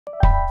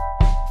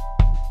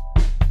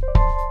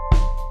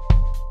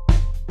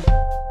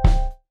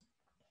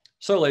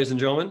So, ladies and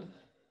gentlemen,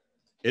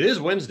 it is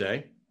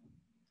Wednesday.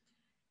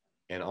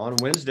 And on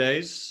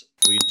Wednesdays,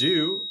 we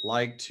do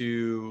like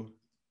to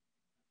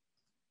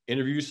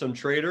interview some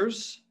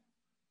traders,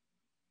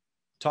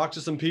 talk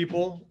to some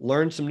people,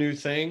 learn some new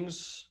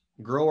things,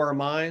 grow our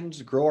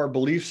minds, grow our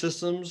belief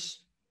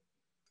systems,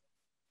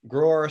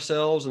 grow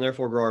ourselves, and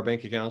therefore grow our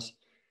bank accounts.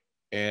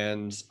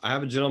 And I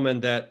have a gentleman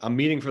that I'm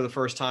meeting for the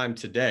first time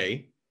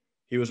today.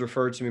 He was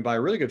referred to me by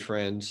really good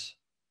friends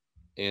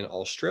in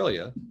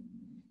Australia.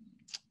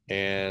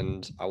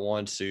 And I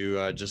want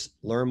to just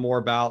learn more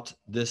about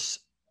this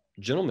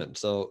gentleman.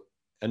 So,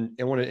 and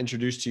I want to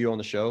introduce to you on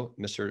the show,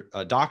 Mr.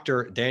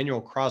 Dr. Daniel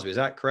Crosby. Is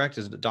that correct?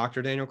 Is it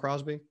Dr. Daniel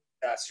Crosby?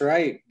 That's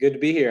right. Good to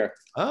be here.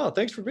 Oh,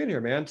 thanks for being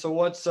here, man. So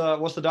what's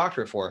the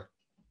doctorate for?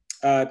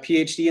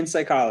 PhD in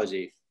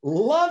psychology.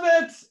 Love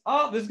it.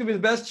 Oh, this is going to be the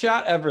best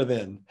chat ever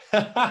then.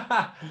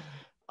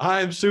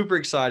 I'm super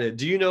excited.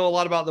 Do you know a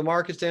lot about the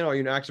markets, Dan? Are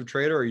you an active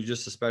trader, or are you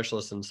just a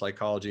specialist in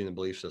psychology and the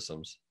belief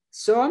systems?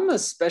 So I'm a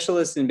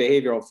specialist in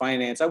behavioral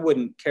finance. I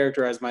wouldn't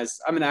characterize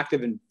I'm an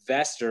active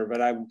investor,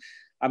 but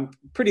I'm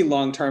pretty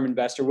long-term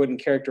investor.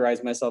 Wouldn't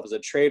characterize myself as a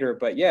trader,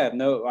 but yeah,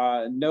 know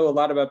a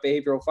lot about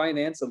behavioral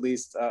finance. At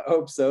least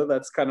hope so.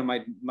 That's kind of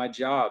my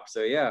job.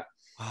 So yeah.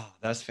 Oh,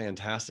 that's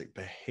fantastic.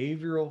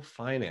 Behavioral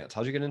finance.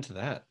 How'd you get into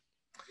that?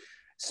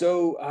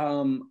 So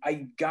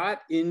I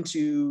got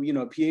into,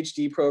 a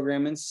PhD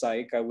program in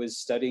psych. I was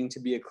studying to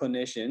be a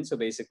clinician, so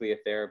basically a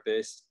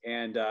therapist,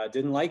 and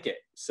didn't like it.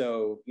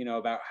 So,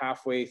 about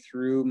halfway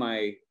through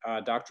my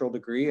doctoral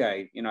degree,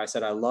 I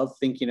said, I love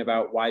thinking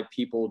about why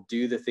people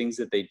do the things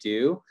that they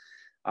do,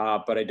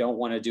 but I don't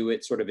want to do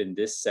it sort of in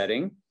this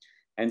setting.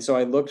 And so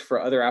I looked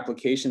for other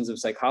applications of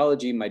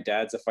psychology. My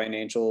dad's a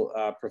financial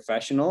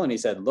professional, and he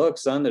said, look,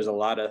 son, there's a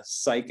lot of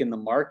psych in the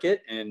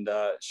market. And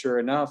sure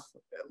enough,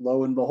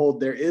 lo and behold,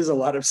 there is a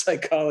lot of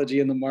psychology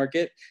in the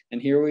market.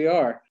 And here we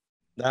are.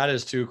 That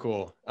is too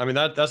cool. I mean,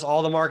 that's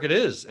all the market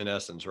is in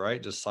essence,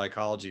 right? Just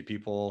psychology,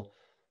 people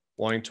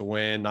wanting to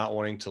win, not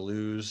wanting to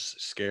lose,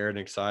 scared and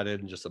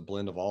excited, and just a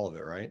blend of all of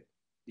it, right?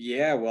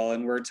 Yeah, well,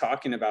 and we're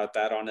talking about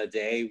that on a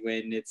day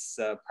when it's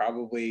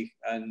probably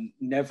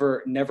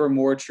never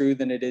more true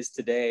than it is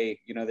today,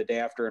 the day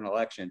after an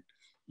election.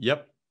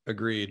 Yep.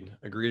 Agreed.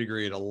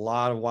 A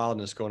lot of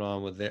wildness going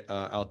on with it,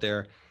 out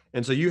there.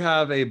 And so you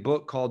have a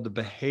book called The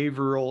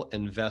Behavioral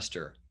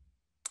Investor.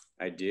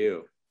 I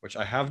do. Which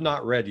I have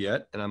not read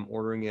yet, and I'm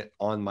ordering it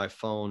on my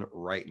phone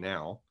right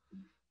now.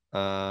 So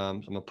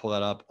I'm going to pull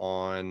that up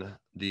on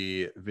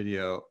the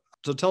video.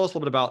 So tell us a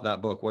little bit about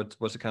that book. What's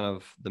the kind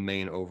of the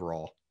main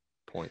overall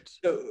points?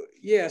 So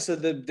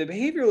the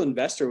behavioral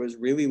investor was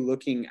really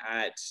looking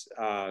at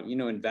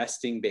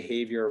investing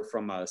behavior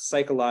from a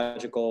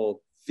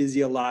psychological,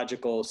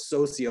 physiological,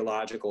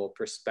 sociological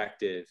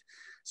perspective.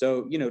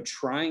 So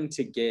trying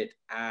to get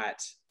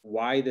at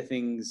why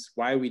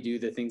we do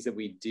the things that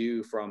we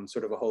do from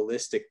sort of a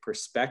holistic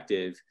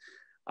perspective.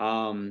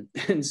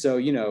 And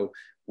so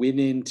went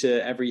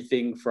into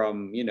everything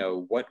from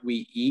what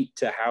we eat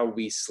to how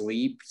we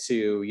sleep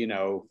to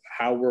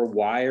how we're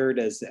wired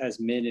as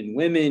men and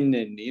women,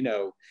 and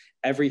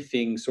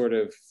everything sort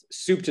of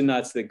soup to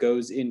nuts that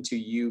goes into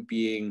you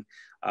being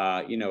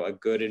a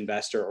good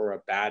investor or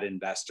a bad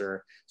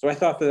investor. So I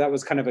thought that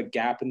was kind of a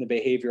gap in the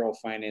behavioral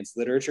finance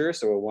literature,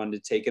 so I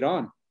wanted to take it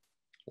on.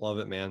 Love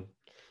it, man.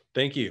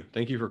 Thank you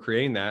for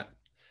creating that.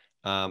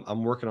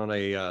 I'm working on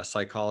a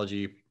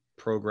psychology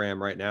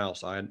program right now,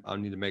 so I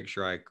need to make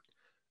sure I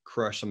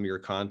crush some of your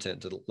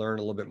content to learn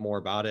a little bit more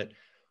about it.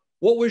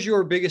 What was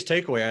your biggest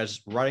takeaway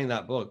as writing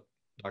that book,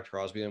 Dr.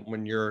 Crosby,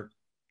 when you're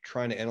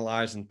trying to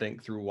analyze and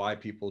think through why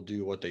people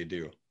do what they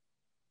do?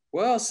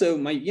 Well, so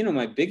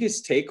my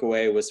biggest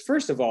takeaway was,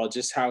 first of all,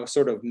 just how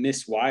sort of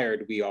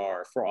miswired we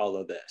are for all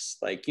of this.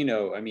 Like,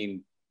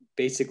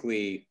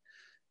 basically,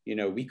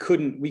 we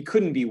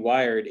couldn't be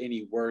wired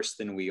any worse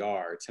than we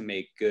are to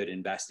make good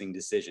investing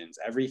decisions.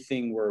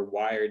 Everything we're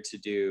wired to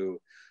do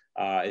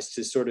is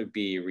to sort of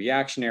be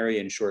reactionary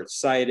and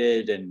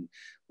short-sighted and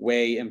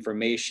weigh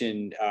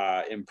information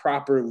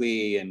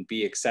improperly and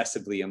be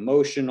excessively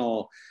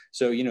emotional.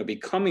 So,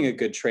 becoming a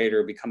good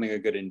trader, becoming a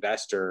good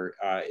investor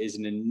is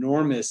an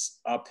enormous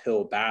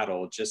uphill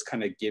battle, just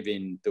kind of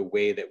given the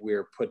way that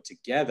we're put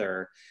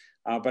together.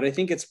 But I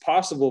think it's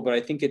possible, but I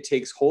think it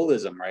takes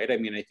holism, right? I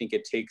mean, I think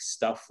it takes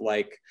stuff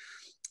like,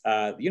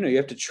 you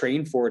have to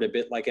train for it a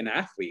bit like an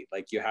athlete.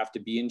 Like, you have to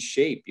be in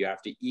shape, you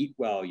have to eat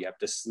well, you have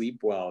to sleep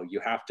well, you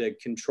have to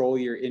control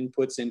your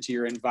inputs into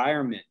your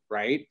environment,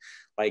 right?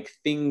 Like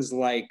things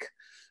like,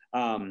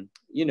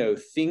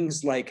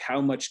 things like how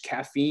much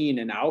caffeine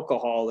and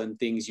alcohol and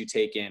things you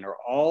take in are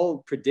all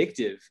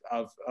predictive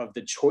of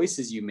the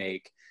choices you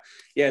make.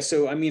 Yeah.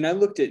 So, I mean, I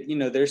looked at,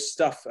 there's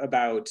stuff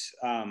about,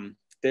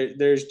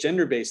 there's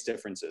gender-based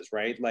differences,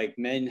 right? Like,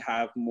 men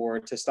have more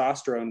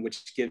testosterone,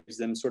 which gives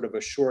them sort of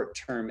a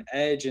short-term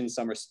edge in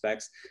some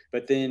respects.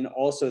 But then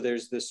also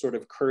there's this sort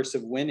of curse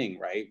of winning,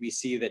 right? We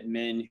see that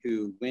men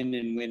who win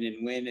and win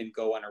and win and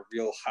go on a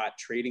real hot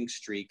trading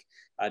streak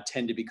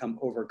tend to become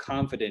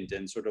overconfident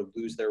and sort of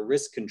lose their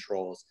risk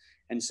controls.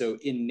 And so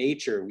in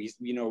nature,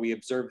 we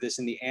observe this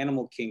in the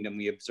animal kingdom.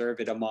 We observe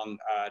it among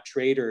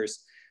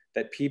traders,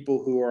 that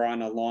people who are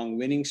on a long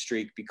winning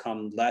streak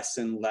become less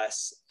and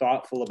less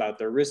thoughtful about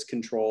their risk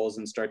controls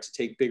and start to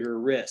take bigger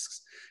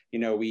risks.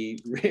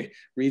 We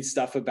read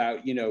stuff about,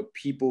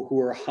 people who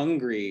are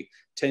hungry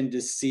tend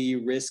to see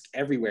risk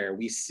everywhere.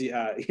 We see,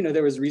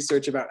 there was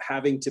research about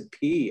having to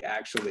pee,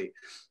 actually.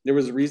 There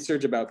was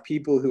research about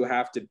people who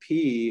have to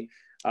pee.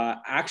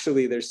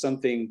 Actually, there's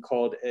something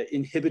called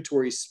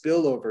inhibitory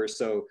spillover.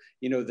 So,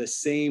 the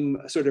same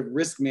sort of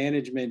risk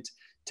management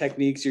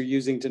techniques you're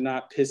using to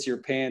not piss your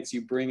pants,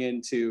 you bring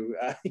into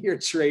your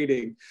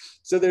trading.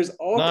 So there's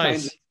all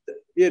kinds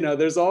of,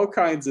 there's all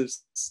kinds of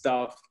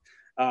stuff.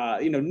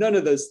 None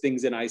of those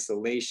things in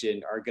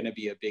isolation are going to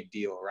be a big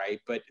deal,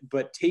 right?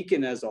 But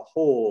taken as a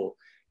whole,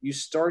 you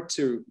start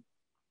to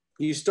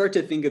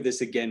think of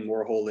this again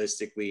more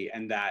holistically,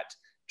 and that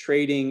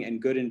trading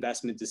and good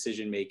investment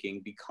decision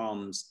making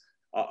becomes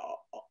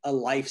a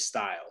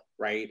lifestyle,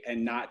 right?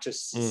 And not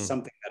just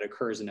something that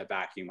occurs in a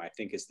vacuum, I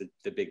think is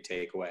the big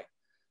takeaway.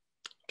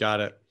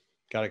 Got it.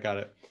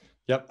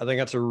 Yep. I think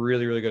that's a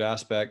really, really good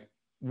aspect.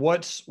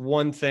 What's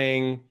one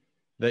thing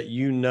that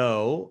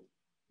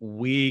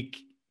we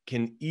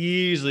can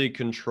easily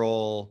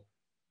control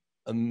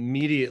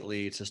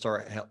immediately to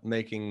start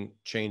making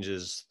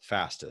changes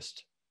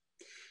fastest?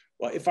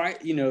 Well,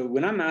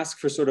 when I'm asked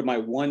for sort of my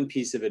one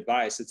piece of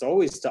advice, it's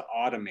always to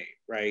automate,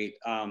 right?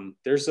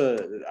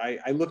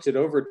 I looked at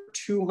over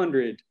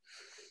 200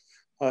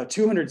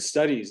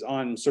 studies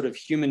on sort of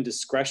human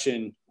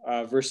discretion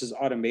versus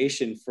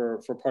automation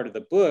for part of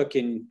the book.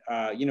 And,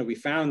 we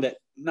found that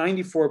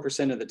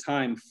 94% of the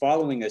time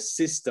following a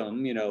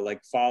system,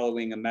 like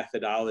following a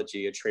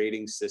methodology, a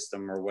trading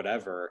system or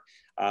whatever,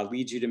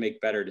 leads you to make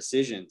better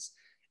decisions.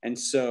 And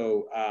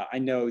so I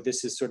know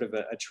this is sort of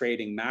a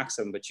trading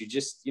maxim, but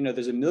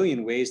there's a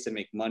million ways to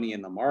make money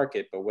in the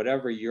market, but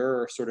whatever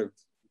your sort of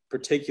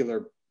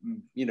particular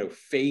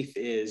faith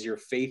is, your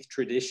faith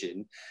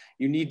tradition,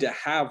 you need to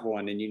have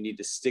one, and you need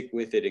to stick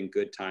with it in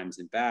good times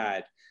and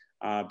bad,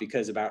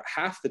 because about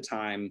half the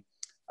time,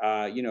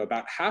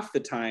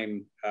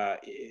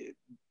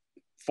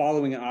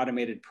 following an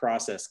automated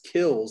process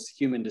kills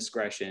human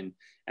discretion,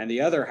 and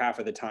the other half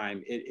of the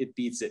time it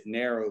beats it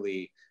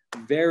narrowly.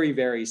 Very,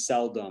 very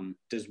seldom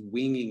does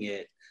winging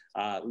it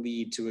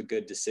lead to a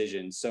good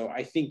decision. So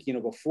I think,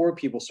 before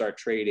people start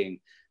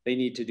trading, they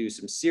need to do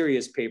some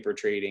serious paper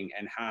trading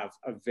and have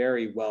a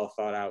very well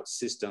thought out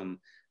system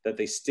that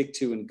they stick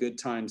to in good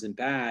times and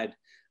bad.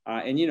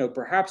 And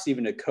perhaps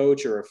even a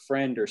coach or a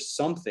friend or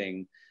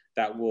something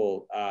that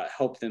will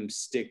help them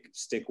stick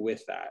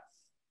with that.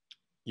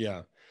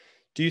 Yeah.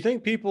 Do you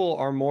think people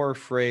are more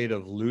afraid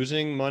of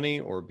losing money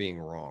or being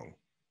wrong?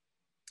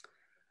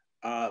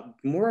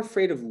 More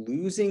afraid of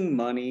losing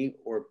money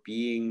or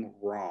being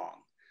wrong?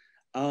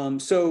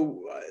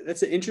 So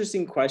that's an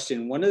interesting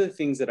question. One of the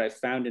things that I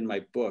found in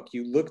my book,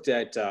 you looked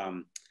at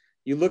sort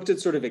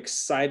of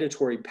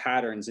excitatory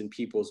patterns in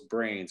people's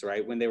brains,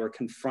 right? When they were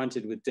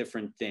confronted with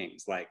different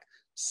things like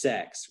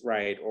sex,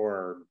 right?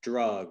 Or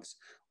drugs,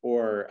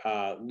 or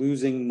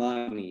losing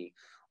money,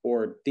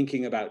 or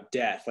thinking about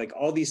death, like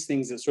all these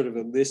things that sort of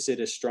elicit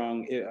a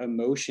strong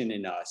emotion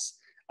in us.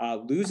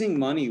 Losing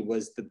money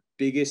was the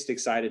biggest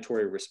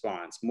excitatory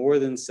response, more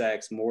than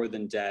sex, more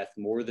than death,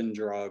 more than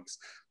drugs,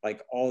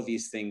 like all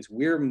these things.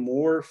 We're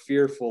more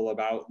fearful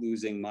about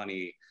losing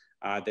money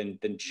than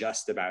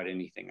just about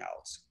anything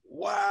else.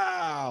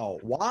 Wow.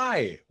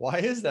 Why? Why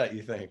is that,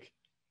 you think?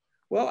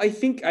 Well, I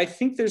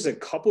think there's a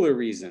couple of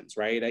reasons,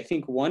 right? I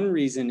think one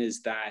reason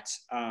is that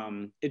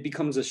it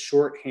becomes a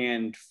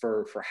shorthand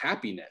for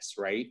happiness,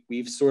 right?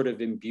 We've sort of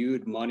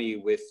imbued money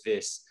with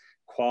this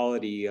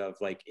quality of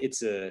like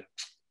it's a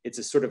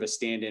sort of a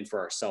stand-in for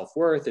our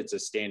self-worth. It's a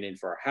stand-in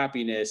for our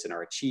happiness and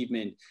our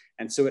achievement.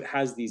 And so it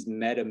has these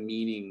meta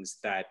meanings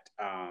that,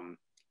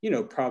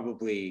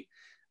 probably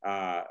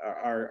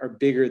are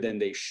bigger than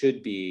they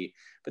should be.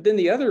 But then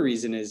the other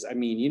reason is,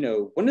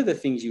 one of the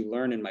things you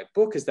learn in my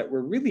book is that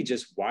we're really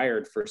just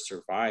wired for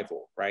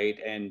survival, right?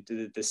 And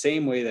the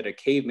same way that a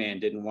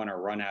caveman didn't want to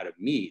run out of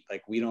meat,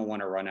 like we don't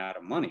want to run out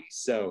of money.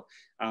 So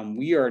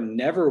we are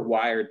never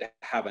wired to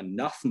have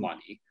enough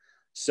money.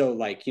 So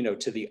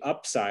to the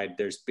upside,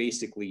 there's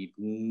basically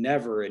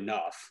never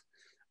enough.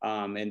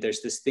 And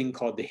there's this thing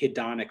called the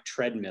hedonic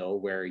treadmill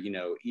where,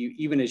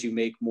 even as you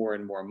make more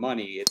and more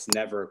money, it's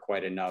never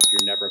quite enough.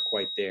 You're never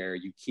quite there.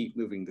 You keep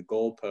moving the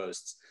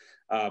goalposts.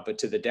 But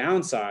to the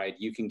downside,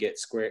 you can get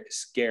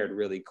scared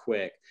really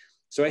quick.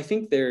 So I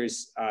think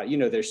there's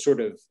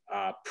sort of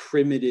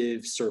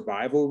primitive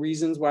survival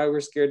reasons why we're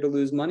scared to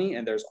lose money.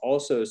 And there's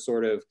also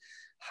sort of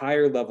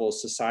higher level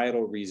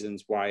societal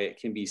reasons why it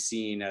can be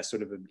seen as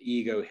sort of an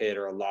ego hit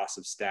or a loss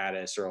of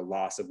status or a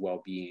loss of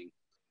well-being.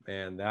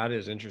 Man, that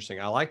is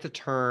interesting. I like the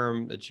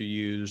term that you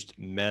used,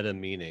 meta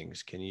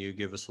meanings. Can you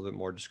give us a little bit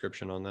more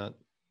description on that?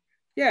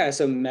 Yeah,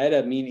 so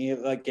meta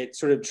meaning like it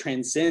sort of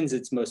transcends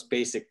its most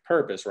basic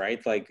purpose,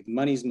 right? Like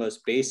money's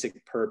most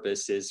basic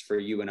purpose is for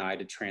you and I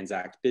to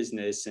transact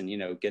business and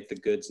get the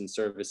goods and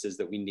services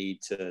that we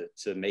need to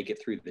make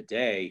it through the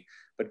day.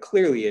 But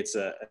clearly, it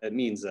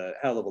means a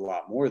hell of a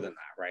lot more than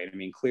that, right? I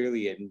mean,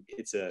 clearly,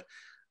 it's a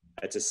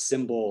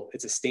symbol.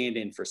 It's a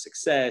stand-in for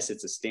success.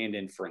 It's a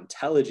stand-in for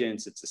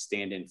intelligence. It's a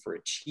stand-in for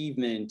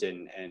achievement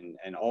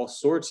and all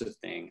sorts of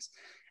things.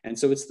 And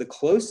so it's the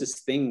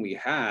closest thing we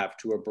have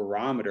to a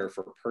barometer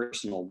for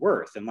personal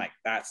worth. And like,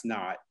 that's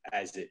not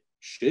as it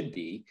should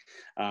be.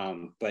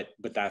 But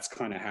that's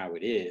kind of how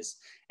it is.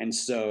 And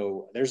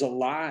so there's a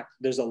lot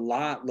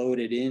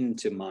loaded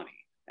into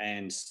money.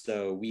 And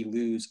so we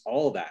lose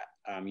all that,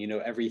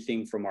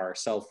 everything from our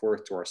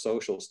self-worth to our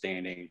social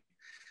standing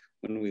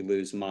when we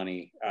lose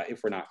money,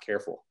 if we're not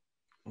careful.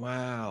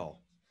 Wow.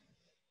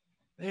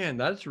 Man,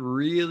 that's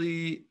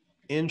really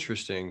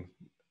interesting.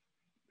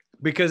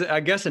 Because I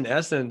guess in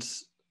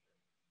essence,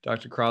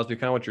 Dr. Crosby,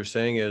 kind of what you're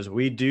saying is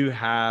we do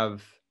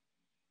have,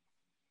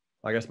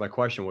 I guess my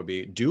question would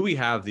be, do we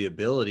have the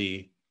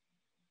ability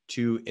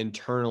to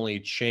internally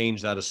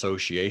change that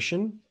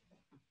association?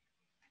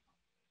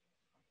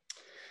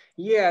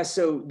 Yeah,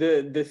 so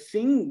the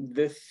thing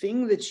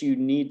that you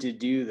need to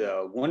do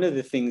though, one of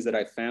the things that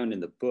I found in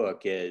the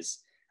book is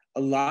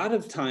a lot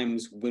of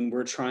times when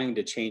we're trying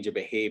to change a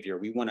behavior,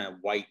 we want to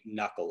white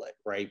knuckle it,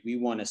 right? We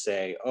want to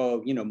say,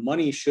 oh,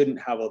 money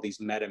shouldn't have all these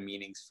meta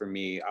meanings for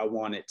me. I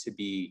want it to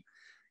be,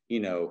 I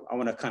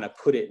want to kind of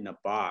put it in a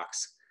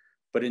box.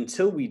 But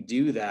until we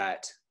do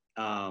that,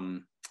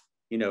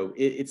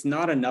 it's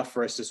not enough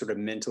for us to sort of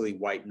mentally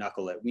white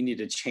knuckle it. We need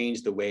to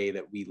change the way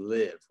that we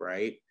live,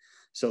 right?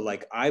 So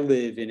like I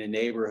live in a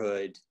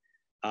neighborhood,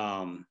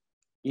 I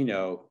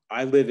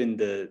live in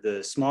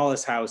the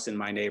smallest house in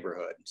my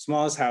neighborhood,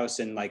 smallest house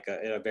in like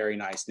in a very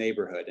nice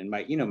neighborhood. And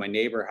my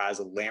neighbor has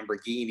a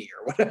Lamborghini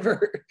or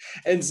whatever.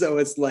 And so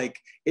it's like,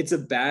 it's a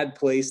bad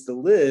place to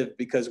live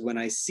because when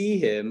I see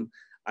him,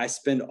 I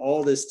spend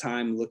all this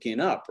time looking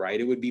up,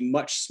 right? It would be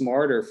much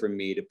smarter for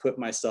me to put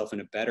myself in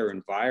a better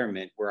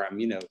environment where I'm,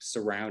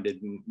 surrounded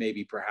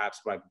maybe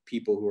perhaps by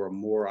people who are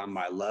more on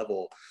my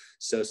level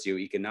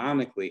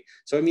socioeconomically.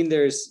 So, I mean,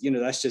 there's,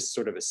 that's just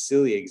sort of a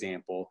silly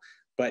example,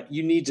 but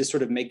you need to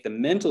sort of make the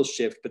mental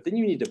shift, but then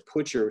you need to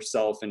put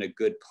yourself in a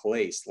good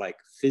place, like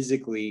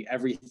physically,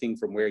 everything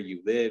from where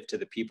you live to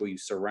the people you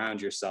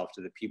surround yourself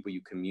to the people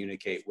you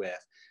communicate with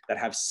that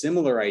have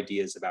similar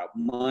ideas about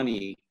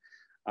money.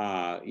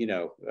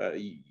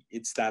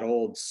 It's that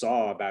old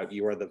saw about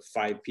you are the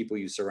 5 people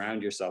you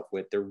surround yourself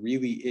with. There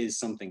really is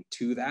something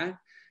to that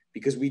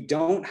because we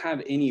don't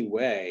have any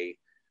way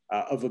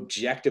of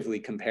objectively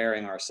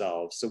comparing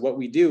ourselves. So what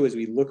we do is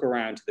we look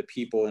around to the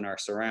people in our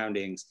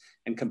surroundings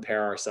and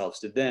compare ourselves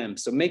to them.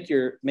 So make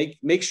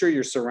sure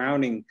you're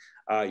surrounding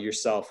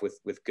yourself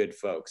with good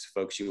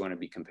folks you want to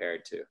be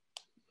compared to.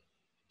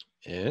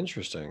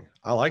 Interesting.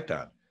 I like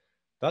that.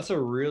 That's a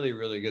really,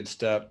 really good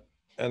step.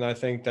 And I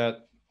think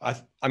that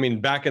I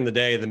mean, back in the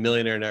day, The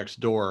Millionaire Next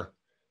Door,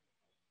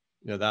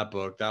 that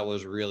book, that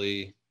was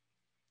really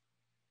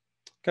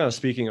kind of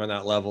speaking on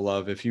that level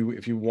of if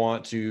you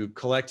want to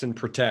collect and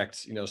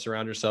protect,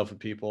 surround yourself with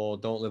people,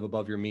 don't live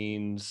above your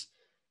means,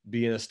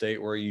 be in a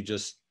state where you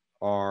just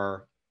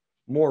are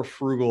more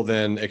frugal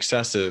than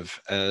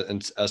excessive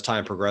as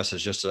time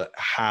progresses, just to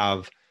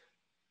have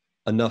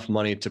enough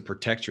money to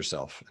protect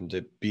yourself and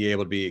to be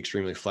able to be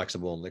extremely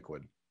flexible and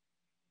liquid.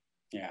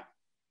 Yeah.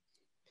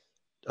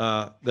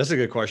 That's a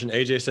good question.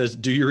 AJ says,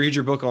 do you read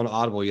your book on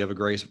Audible? You have a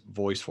great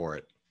voice for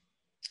it.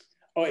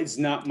 Oh, it's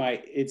not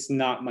my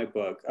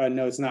book.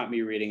 No, it's not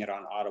me reading it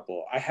on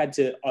Audible. I had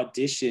to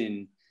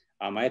audition.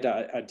 I had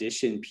to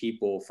audition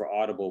people for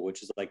Audible,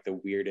 which is like the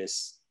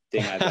weirdest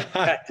thing I've ever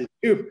had to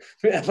do.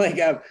 Like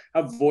have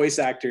voice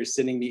actors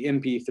sending me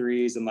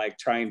MP3s and like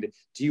trying to,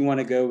 do you want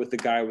to go with the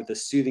guy with the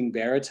soothing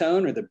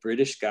baritone or the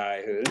British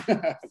guy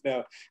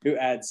who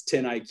adds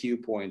 10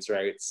 IQ points,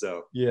 right?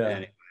 So yeah.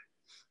 Anyway.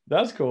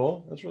 That's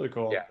cool. That's really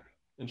cool. Yeah.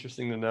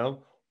 Interesting to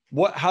know.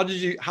 How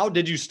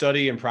did you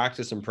study and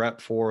practice and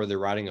prep for the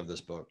writing of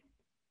this book?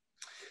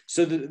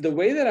 So the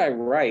way that I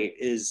write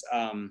is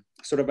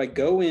sort of I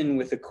go in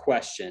with a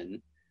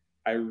question,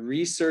 I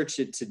research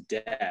it to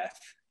death,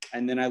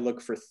 and then I look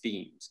for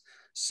themes.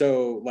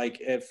 So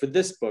like for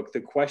this book,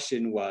 the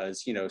question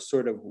was,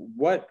 sort of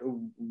what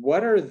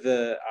are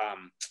the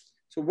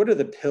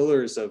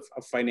pillars of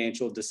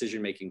financial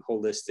decision making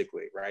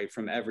holistically, right,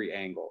 from every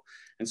angle.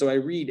 And so I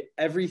read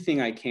everything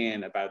I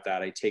can about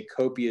that. I take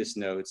copious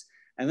notes,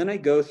 and then I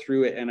go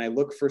through it and I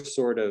look for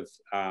sort of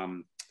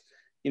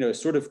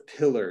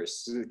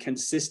pillars,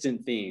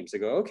 consistent themes. I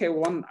go, okay,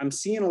 well, I'm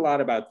seeing a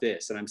lot about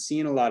this, and I'm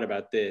seeing a lot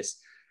about this.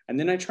 And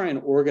then I try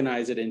and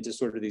organize it into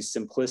sort of these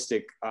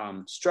simplistic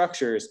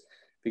structures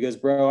because,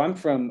 bro, I'm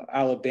from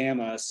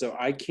Alabama, so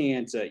I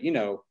can't,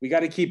 we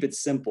got to keep it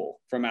simple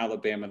from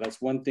Alabama.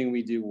 That's one thing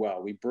we do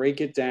well. We break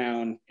it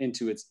down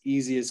into its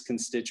easiest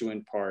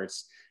constituent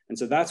parts. And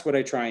so that's what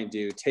I try and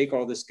do. Take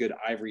all this good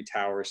ivory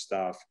tower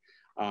stuff,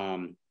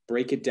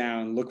 break it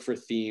down, look for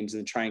themes,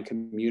 and try and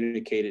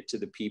communicate it to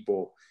the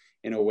people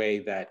in a way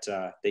that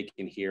they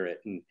can hear it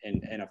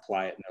and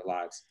apply it in their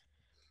lives.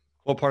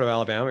 What part of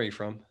Alabama are you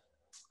from?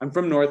 I'm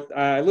from North.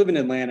 I live in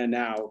Atlanta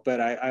now,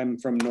 but I'm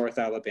from North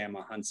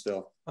Alabama,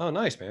 Huntsville. Oh,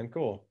 nice, man.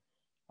 Cool.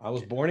 I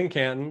was born in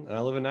Canton and I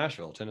live in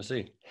Nashville,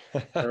 Tennessee.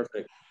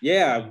 Perfect.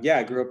 Yeah.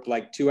 I grew up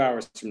like 2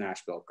 hours from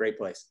Nashville. Great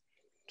place.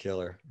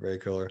 Killer. Very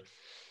killer.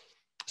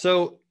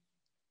 So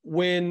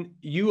when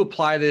you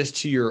apply this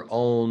to your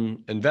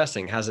own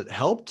investing, has it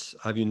helped?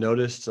 Have you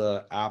noticed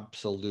an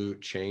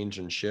absolute change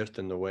and shift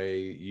in the way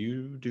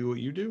you do what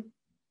you do?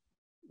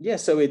 Yeah,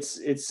 so it's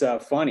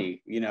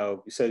funny,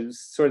 so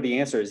sort of the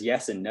answer is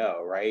yes and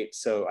no, right?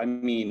 So I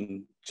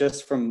mean,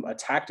 just from a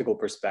tactical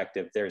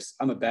perspective,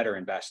 I'm a better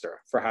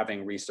investor for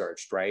having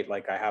researched, right?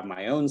 Like I have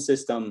my own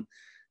system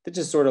that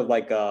just sort of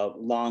like a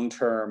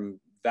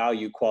long-term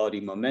value quality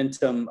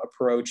momentum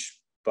approach,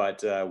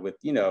 but with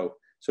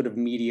sort of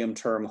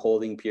medium-term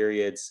holding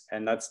periods,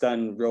 and that's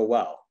done real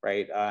well,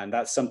 right? And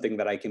that's something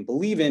that I can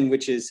believe in,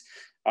 which is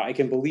I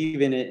can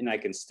believe in it and I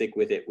can stick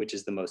with it, which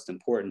is the most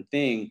important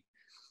thing.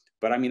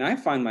 But I mean, I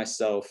find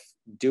myself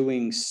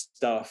doing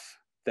stuff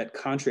that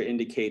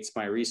contraindicates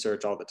my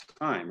research all the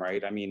time,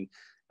 right? I mean,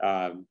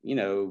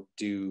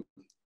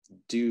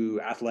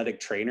 do athletic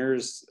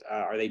trainers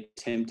are they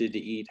tempted to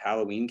eat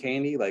Halloween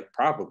candy? Like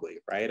probably,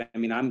 right? I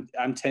mean,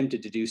 I'm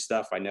tempted to do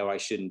stuff I know I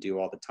shouldn't do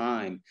all the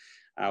time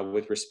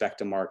with respect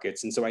to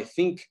markets, and so I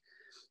think.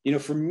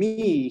 For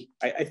me,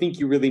 I think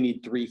you really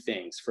need three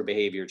things for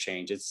behavior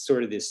change. It's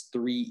sort of this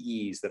 3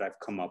 E's that I've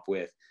come up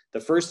with.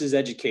 The first is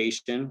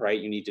education, right?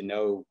 You need to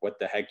know what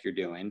the heck you're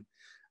doing.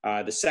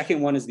 The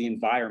second one is the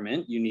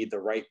environment. You need the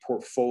right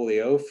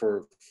portfolio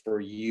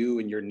for you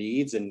and your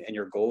needs and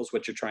your goals,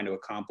 what you're trying to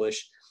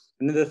accomplish.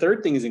 And then the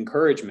third thing is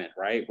encouragement,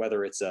 right?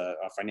 Whether it's a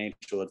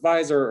financial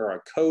advisor or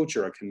a coach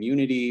or a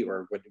community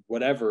or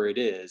whatever it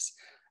is.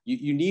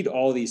 You need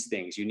all these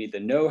things. You need the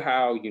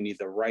know-how, you need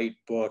the right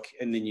book,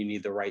 and then you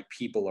need the right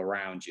people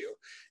around you.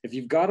 If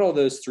you've got all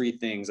those three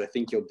things, I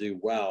think you'll do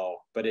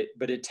well. But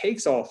it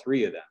takes all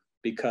three of them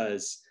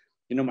because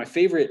my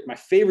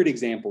favorite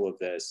example of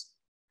this,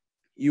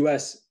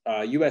 US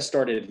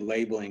started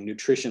labeling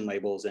nutrition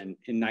labels in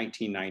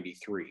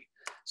 1993.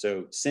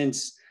 So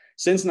since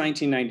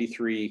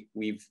 1993,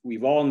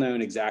 we've all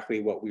known exactly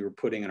what we were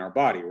putting in our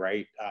body,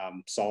 right?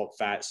 Salt,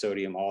 fat,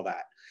 sodium, all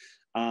that.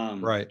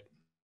 Right.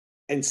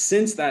 And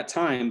since that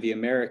time, the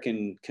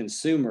American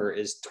consumer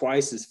is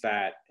twice as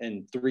fat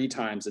and 3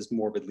 times as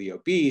morbidly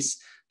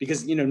obese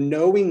because,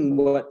 knowing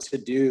what to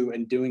do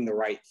and doing the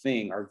right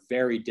thing are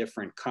very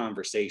different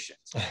conversations,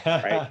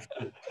 right?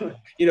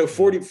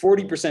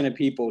 40% of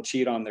people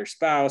cheat on their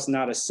spouse.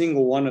 Not a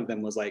single one of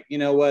them was like, you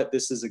know what,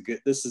 this is a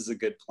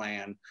good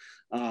plan.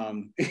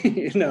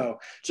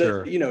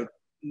 Sure.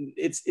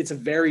 It's a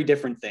very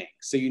different thing.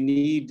 So you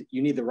need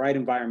the right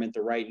environment,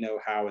 the right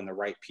know-how, and the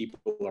right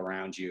people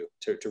around you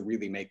to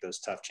really make those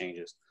tough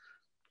changes.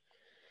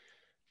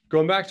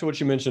 Going back to what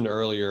you mentioned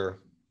earlier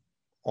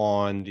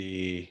on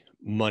the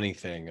money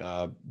thing,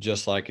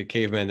 just like a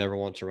caveman never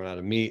wants to run out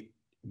of meat,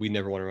 we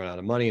never want to run out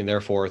of money. And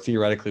therefore,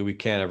 theoretically, we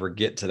can't ever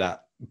get to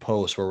that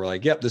post where we're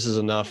like, yep, this is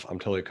enough. I'm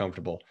totally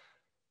comfortable.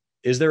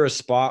 Is there a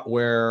spot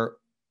where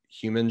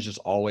humans just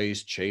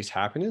always chase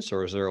happiness,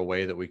 or is there a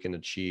way that we can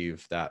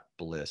achieve that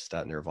bliss,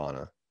 that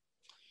nirvana?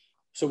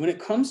 So when it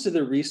comes to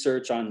the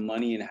research on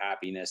money and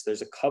happiness,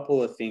 there's a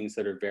couple of things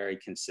that are very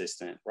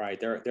consistent, right?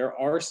 There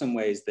are some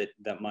ways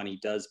that money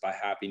does buy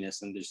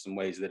happiness, and there's some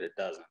ways that it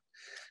doesn't.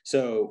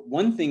 So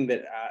one thing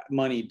that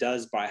money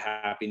does buy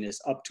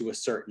happiness up to a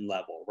certain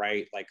level,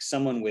 right? Like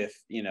someone with,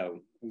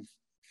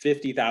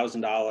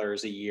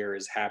 $50,000 a year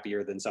is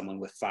happier than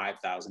someone with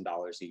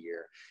 $5,000 a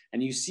year.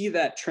 And you see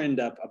that trend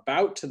up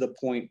about to the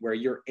point where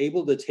you're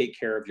able to take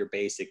care of your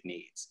basic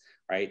needs,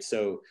 right?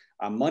 So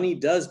money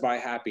does buy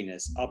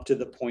happiness up to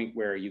the point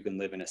where you can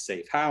live in a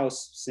safe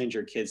house, send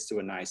your kids to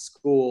a nice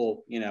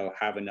school,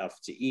 have enough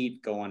to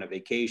eat, go on a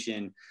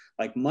vacation.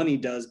 Like money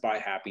does buy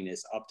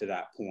happiness up to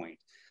that point.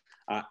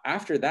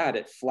 After that,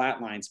 it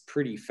flatlines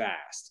pretty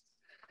fast.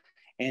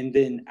 And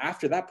then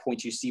after that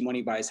point, you see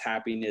money buys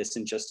happiness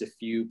in just a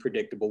few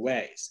predictable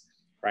ways,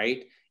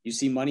 right? You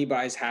see money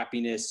buys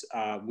happiness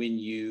when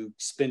you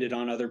spend it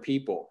on other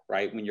people,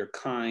 right? When you're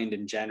kind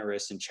and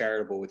generous and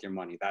charitable with your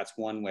money. That's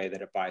one way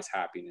that it buys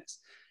happiness.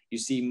 You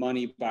see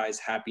money buys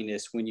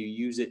happiness when you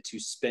use it to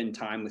spend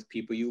time with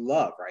people you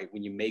love, right?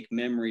 When you make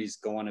memories,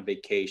 go on a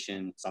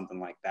vacation, something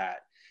like that.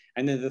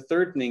 And then the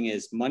third thing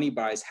is money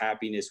buys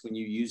happiness when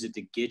you use it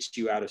to get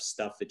you out of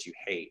stuff that you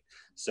hate.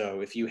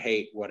 So if you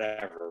hate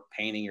whatever,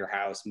 painting your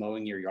house,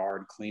 mowing your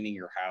yard, cleaning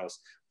your house,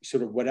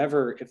 sort of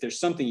whatever, if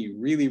there's something you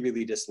really,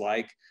 really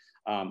dislike,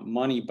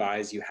 money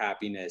buys you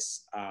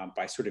happiness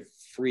by sort of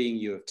freeing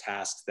you of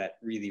tasks that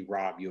really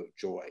rob you of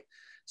joy.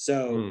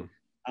 So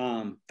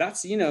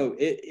that's,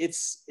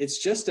 it's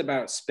just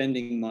about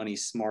spending money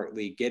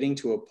smartly, getting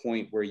to a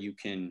point where you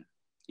can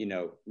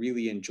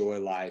really enjoy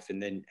life,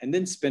 and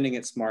then spending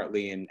it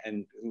smartly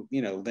and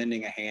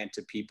lending a hand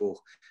to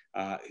people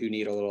who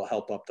need a little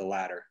help up the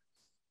ladder.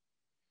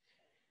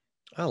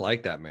 I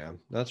like that, man.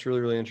 That's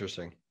really, really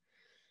interesting.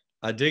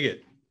 I dig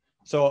it.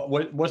 So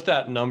what's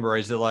that number?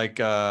 Is it like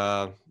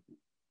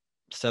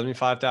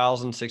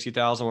 75,000,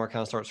 60,000, where it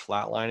kind of starts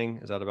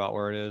flatlining? Is that about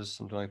where it is?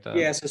 Something like that?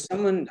 Yeah,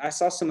 so I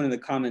saw someone in the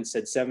comments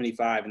said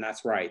 75, and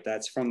that's right.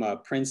 That's from a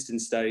Princeton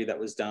study that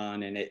was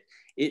done, and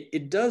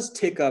it does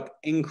tick up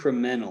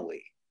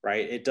incrementally,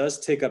 right? It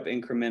does tick up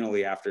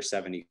incrementally after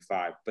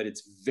 75, but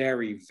it's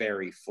very,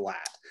 very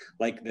flat.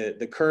 Like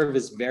the curve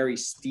is very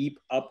steep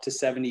up to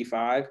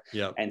 75,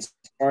 Yeah. and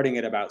starting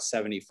at about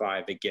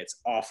 75, it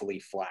gets awfully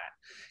flat.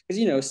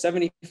 Because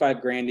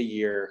 75 grand a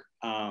year,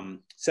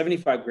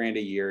 75 grand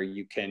a year,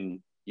 you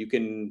can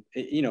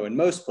in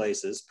most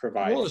places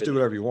provide Well, just for do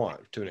whatever you want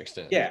to an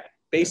extent. yeah,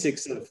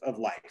 basics of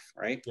life,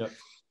 right? Yep.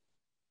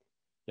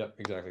 Yep,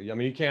 exactly. I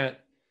mean,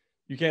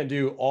 you can't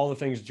do all the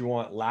things that you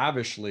want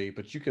lavishly,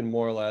 but you can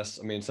more or less,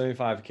 I mean,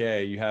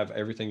 75K, you have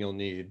everything you'll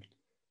need.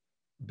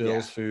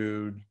 Bills, Yeah.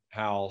 food,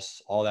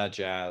 house, all that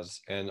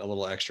jazz, and a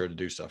little extra to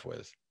do stuff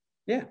with.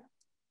 Yeah.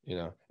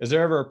 Is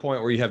there ever a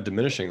point where you have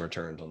diminishing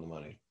returns on the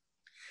money?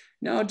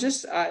 No,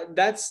 just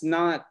that's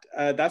not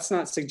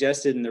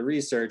suggested in the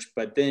research.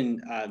 But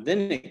then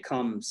it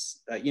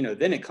comes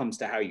then it comes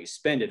to how you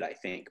spend it. I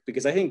think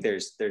because I think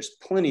there's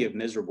plenty of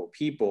miserable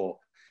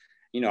people.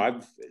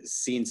 I've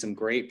seen some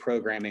great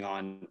programming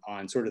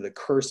on sort of the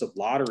curse of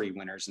lottery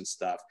winners and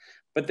stuff,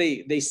 but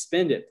they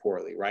spend it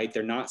poorly, right?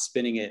 They're not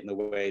spending it in the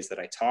ways that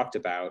I talked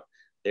about.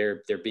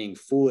 They're being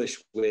foolish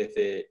with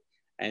it,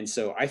 and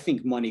so I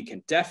think money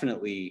can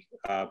definitely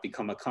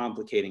become a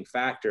complicating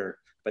factor.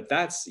 But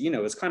that's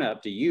it's kind of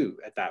up to you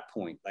at that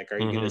point. Like, are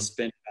you going to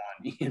spend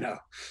it on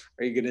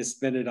are you going to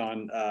spend it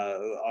on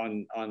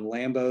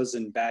Lambos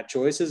and bad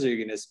choices? Or are you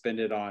going to spend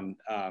it on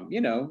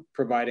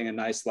providing a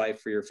nice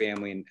life for your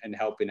family and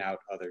helping out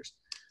others?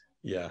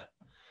 Yeah,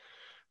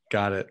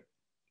 got it.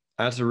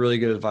 That's a really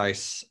good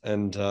advice.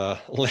 And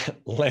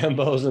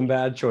Lambos and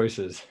bad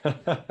choices.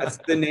 That's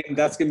the name.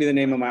 That's going to be the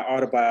name of my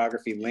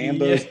autobiography,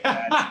 Lambos.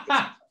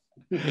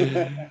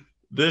 Yeah.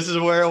 This is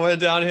where it went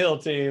downhill,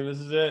 team. This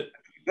is it.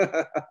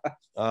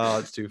 Oh,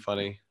 it's too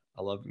funny.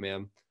 I love it,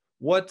 man.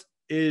 What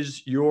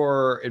is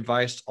your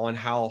advice on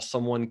how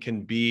someone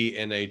can be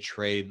in a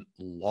trade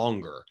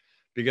longer?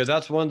 Because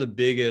that's one of the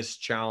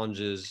biggest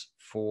challenges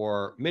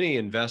for many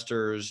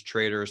investors,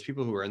 traders,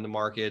 people who are in the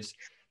markets,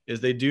 is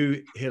they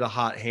do hit a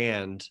hot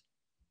hand.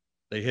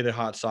 They hit a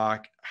hot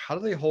sock. How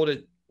do they hold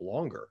it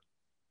longer?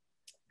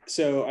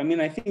 So, I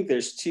mean, I think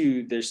there's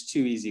two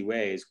easy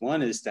ways.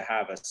 One is to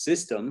have a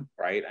system,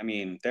 right? I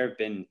mean, there have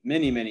been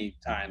many, many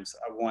times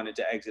I wanted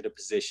to exit a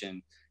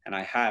position and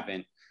I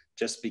haven't,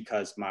 just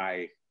because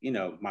my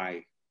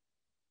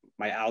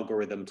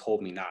algorithm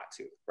told me not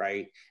to,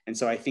 right? And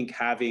so I think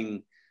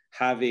having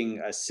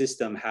a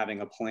system,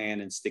 having a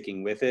plan and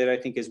sticking with it, I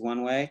think is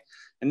one way.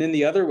 And then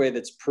the other way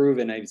that's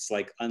proven, it's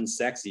like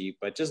unsexy,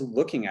 but just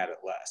looking at it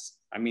less.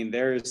 I mean,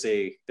 there's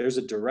a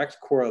direct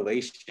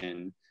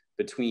correlation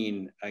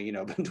between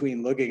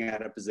between looking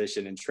at a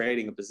position and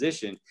trading a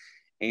position.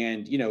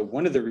 And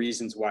one of the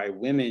reasons why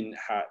women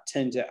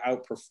tend to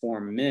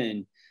outperform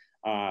men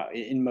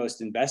in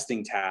most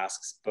investing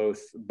tasks,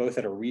 both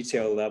at a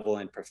retail level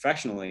and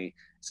professionally,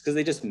 is because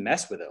they just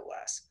mess with it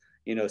less.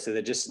 So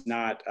they're just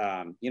not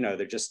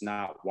they're just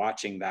not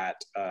watching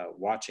that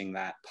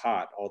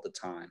pot all the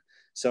time.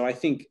 So I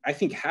think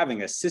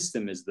having a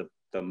system is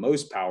the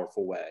most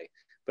powerful way.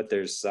 But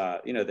there's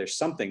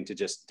something to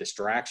just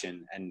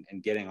distraction and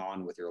getting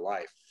on with your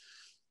life.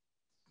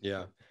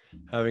 Yeah.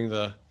 Having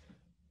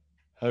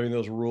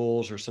those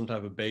rules or some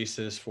type of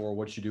basis for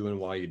what you do and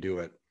why you do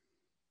it.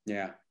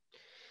 Yeah.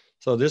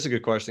 So this is a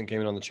good question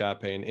came in on the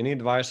chat pane. Any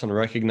advice on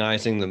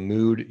recognizing the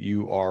mood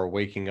you are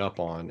waking up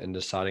on and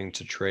deciding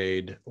to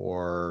trade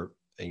or,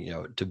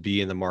 to be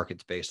in the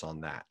markets based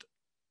on that?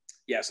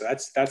 Yeah. So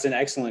that's an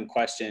excellent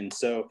question.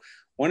 So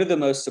one of the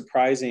most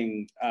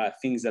surprising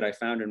things that I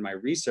found in my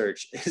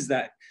research is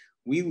that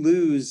we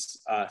lose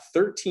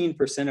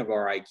 13% of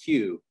our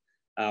IQ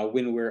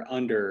when we're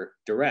under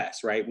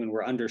duress, right? When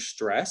we're under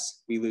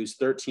stress, we lose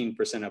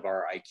 13% of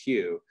our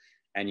IQ.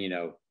 And,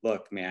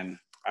 look, man,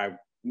 I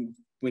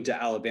went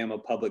to Alabama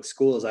public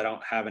schools. I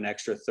don't have an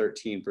extra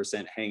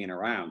 13% hanging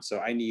around. So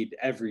I need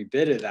every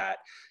bit of that.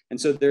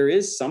 And so there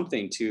is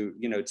something to,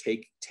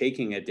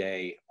 taking a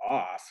day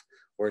off,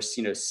 or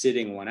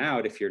sitting one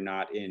out if you're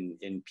not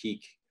in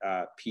peak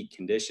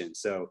condition.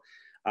 So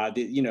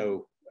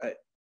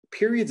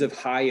periods of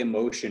high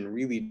emotion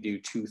really do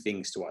two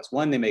things to us.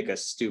 One, they make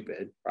us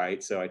stupid,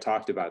 right? So I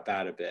talked about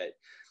that a bit,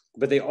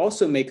 but they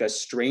also make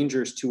us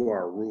strangers to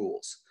our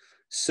rules.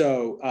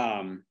 So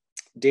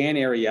Dan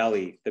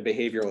Ariely, the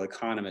behavioral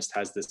economist,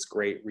 has this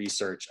great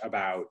research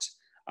about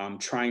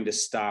trying to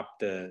stop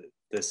the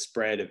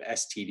spread of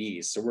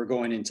STDs. So we're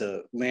going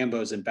into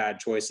Lambos and bad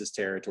choices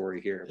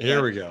territory here.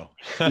 Here we go.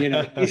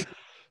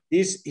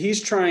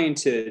 He's trying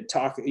to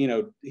talk,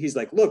 he's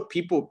like, look,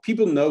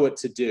 people know what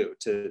to do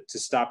to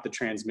stop the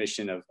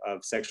transmission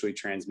of sexually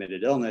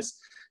transmitted illness.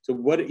 So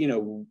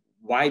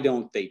why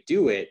don't they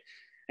do it?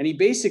 And he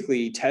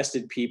basically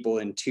tested people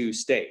in two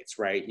states,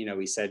 right? You know,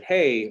 he said,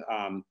 hey,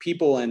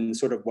 people in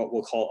sort of what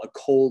we'll call a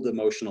cold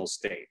emotional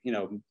state, you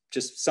know,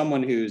 just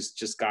someone who's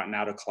just gotten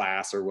out of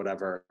class or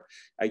whatever,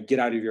 get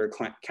out of your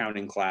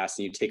counting class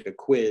and you take a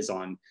quiz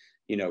on,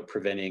 you know,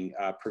 preventing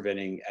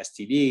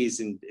STDs,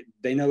 and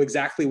they know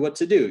exactly what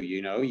to do.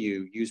 You know,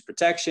 you use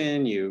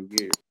protection, you're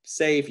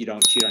safe, you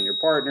don't cheat on your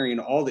partner, you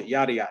know, all that,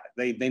 yada, yada.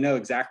 They know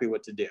exactly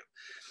what to do.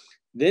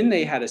 Then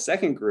they had a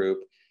second group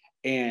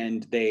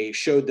and they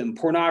showed them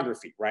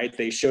pornography, right?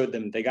 They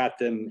got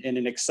them in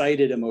an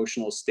excited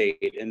emotional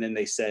state. And then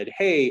they said,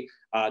 hey,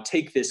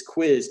 take this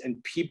quiz.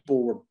 And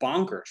people were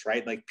bonkers,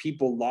 right? Like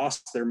people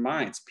lost their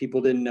minds.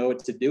 People didn't know what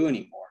to do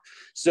anymore.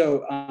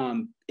 So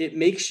it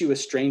makes you a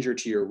stranger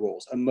to your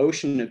rules.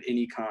 Emotion of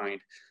any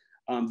kind.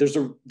 There's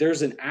an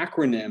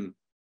acronym.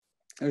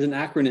 There's an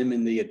acronym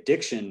in the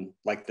addiction,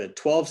 like the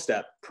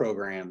 12-step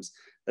programs,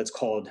 that's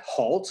called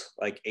HALT,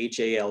 like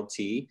HALT.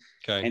 Okay.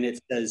 And it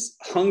says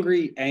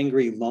hungry,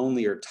 angry,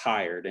 lonely, or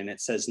tired. And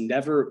it says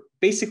never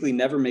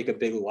make a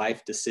big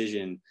life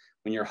decision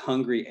when you're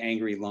hungry,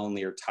 angry,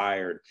 lonely, or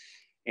tired.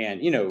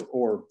 And, you know,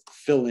 or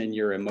fill in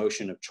your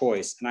emotion of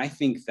choice. And I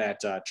think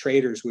that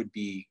traders would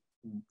be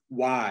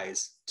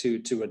wise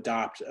to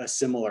adopt a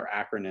similar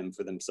acronym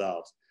for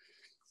themselves.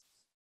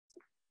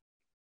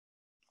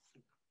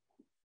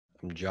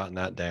 I'm jotting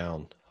that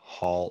down.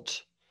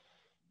 HALT.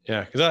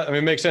 Yeah, because I mean,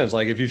 it makes sense.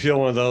 Like if you feel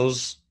one of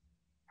those,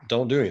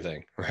 don't do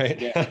anything, right?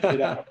 Yeah, get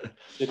it out.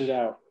 Get it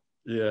out.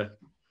 Yeah.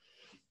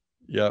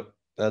 Yep.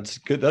 That's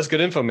good. That's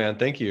good info, man.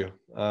 Thank you.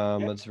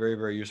 That's very,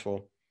 very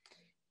useful.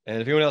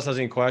 And if anyone else has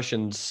any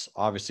questions,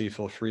 obviously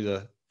feel free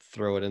to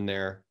throw it in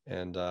there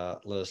and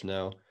let us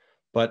know.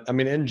 But I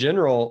mean, in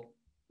general,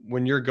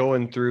 when you're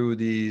going through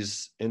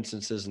these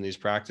instances and these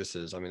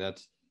practices, I mean,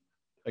 that's,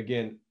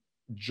 again,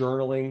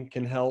 journaling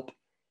can help.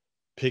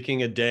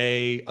 Picking a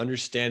day,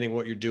 understanding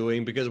what you're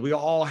doing, because we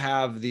all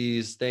have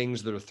these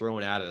things that are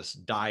thrown at us: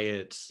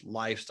 diets,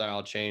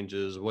 lifestyle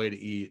changes, way to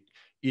eat,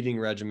 eating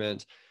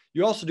regimens.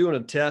 You're also doing a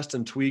test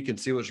and tweak and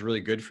see what's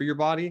really good for your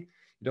body.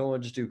 You don't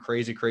want to just do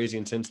crazy, crazy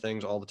intense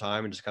things all the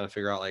time and just kind of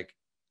figure out like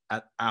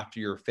after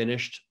you're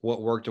finished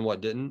what worked and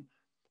what didn't.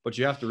 But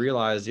you have to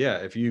realize, yeah,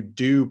 if you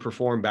do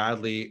perform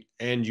badly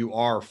and you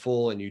are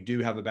full and you do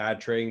have a bad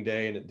trading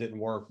day and it didn't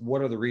work,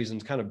 what are the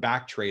reasons? Kind of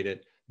back trade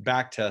it,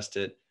 back test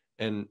it,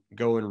 and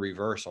go in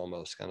reverse,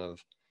 almost kind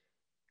of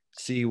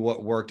see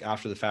what worked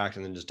after the fact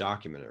and then just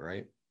document it,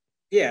 right?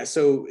 Yeah.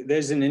 So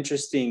there's an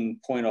interesting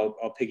point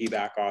I'll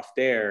piggyback off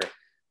there.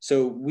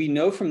 So we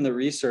know from the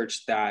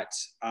research that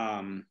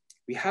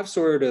we have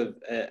sort of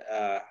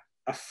a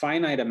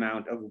finite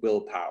amount of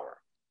willpower,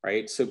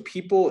 right? So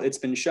it's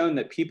been shown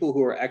that people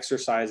who are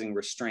exercising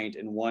restraint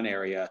in one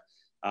area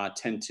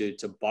tend to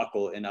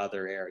buckle in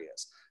other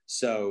areas.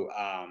 So,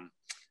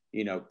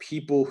 you know,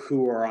 people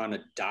who are on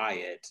a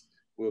diet,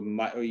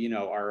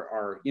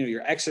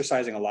 you're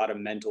exercising a lot of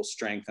mental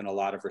strength and a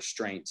lot of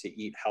restraint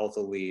to eat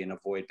healthily and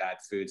avoid bad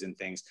foods and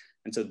things.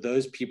 And so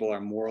those people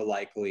are more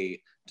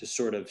likely to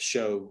sort of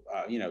show,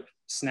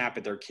 snap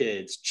at their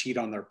kids, cheat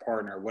on their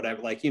partner,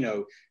 whatever, like, you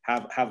know,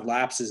 have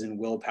lapses in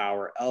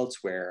willpower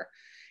elsewhere.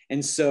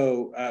 And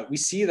so we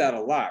see that a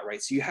lot,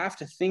 right? So you have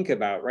to think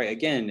about, right,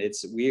 again,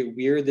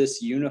 we're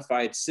this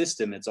unified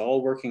system. It's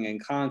all working in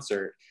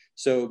concert.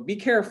 So be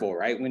careful,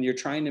 right? When you're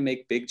trying to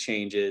make big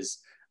changes,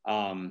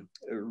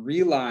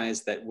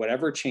 realize that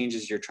whatever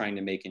changes you're trying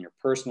to make in your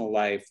personal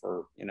life,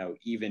 or, you know,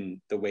 even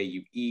the way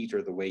you eat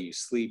or the way you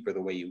sleep or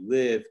the way you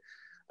live,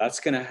 that's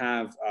going to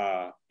have,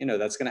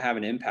 that's going to have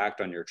an impact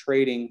on your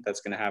trading.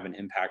 That's going to have an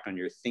impact on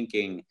your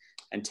thinking.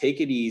 And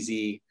take it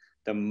easy.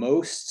 The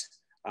most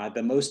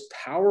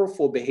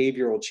powerful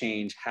behavioral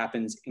change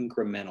happens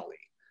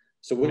incrementally.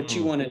 So what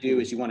you want to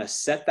do is you want to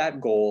set that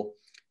goal.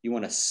 You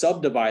want to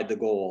subdivide the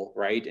goal,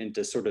 right,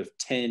 into sort of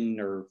 10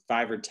 or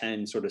 5 or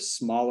 10 sort of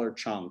smaller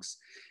chunks,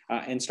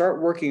 and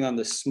start working on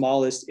the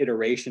smallest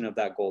iteration of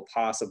that goal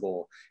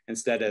possible,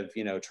 instead of,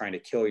 you know, trying to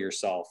kill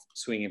yourself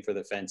swinging for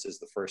the fences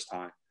the first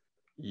time.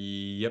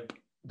 Yep.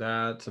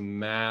 That's a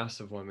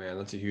massive one, man.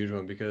 That's a huge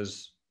one,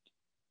 because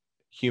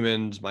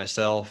humans,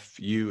 myself,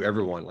 you,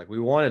 everyone, like we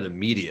want it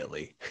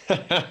immediately,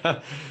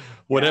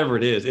 whatever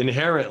it is,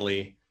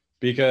 inherently,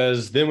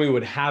 because then we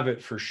would have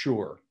it for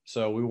sure.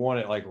 So we want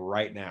it like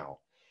right now.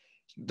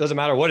 It doesn't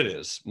matter what it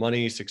is: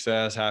 money,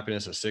 success,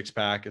 happiness, a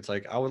six-pack. It's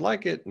like, I would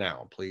like it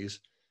now,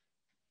 please.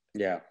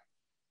 Yeah.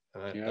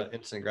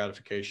 Instant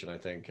gratification. I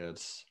think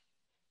it's,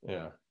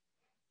 yeah.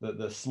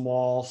 The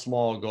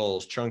small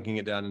goals, chunking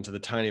it down into the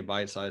tiny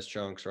bite-sized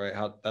chunks, right?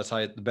 That's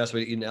the best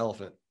way to eat an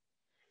elephant.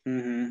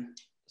 Mm-hmm.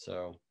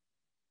 So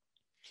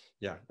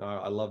yeah,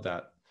 I love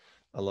that.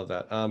 I love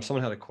that.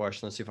 Someone had a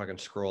question. Let's see if I can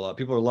scroll up.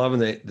 People are loving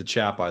the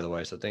chat, by the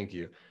way. So thank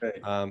you.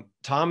 Right.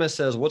 Thomas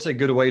says, what's a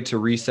good way to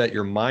reset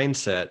your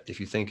mindset if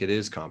you think it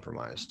is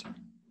compromised?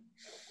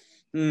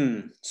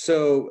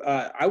 So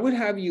I would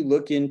have you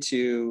look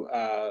into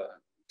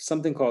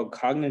something called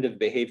cognitive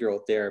behavioral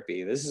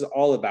therapy. This is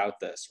all about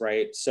this,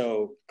 right?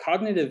 So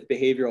cognitive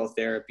behavioral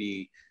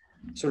therapy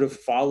sort of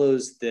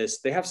follows this.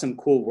 They have some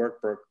cool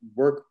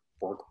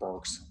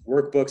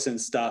workbooks and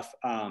stuff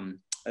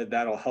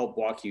that'll help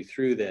walk you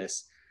through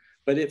this.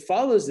 But it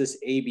follows this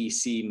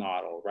ABC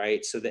model,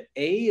 right? So the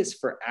A is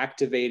for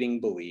activating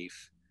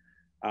belief,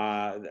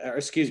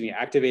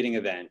 activating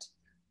event.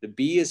 The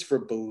B is for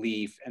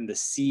belief, and the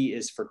C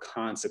is for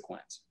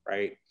consequence,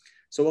 right?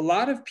 So a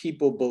lot of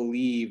people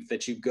believe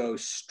that you go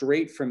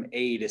straight from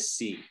A to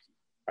C,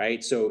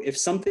 right? So if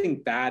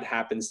something bad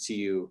happens to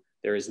you,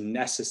 there is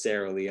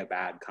necessarily a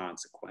bad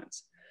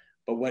consequence.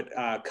 But what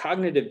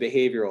cognitive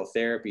behavioral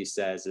therapy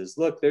says is,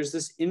 look, there's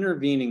this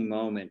intervening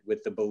moment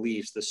with the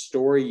beliefs, the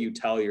story you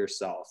tell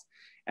yourself,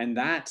 and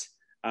that's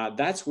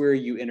where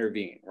you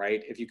intervene,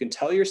 right? If you can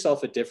tell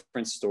yourself a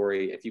different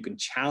story, if you can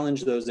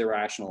challenge those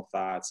irrational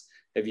thoughts,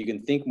 if you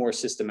can think more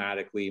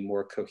systematically,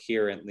 more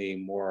coherently,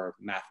 more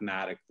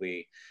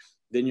mathematically,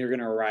 then you're going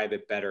to arrive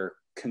at better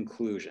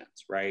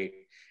conclusions, right?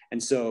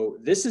 And so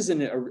this is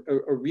a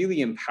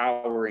really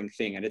empowering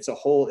thing. And it's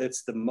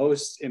the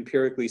most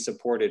empirically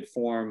supported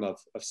form of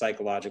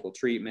psychological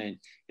treatment.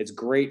 It's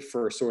great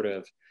for sort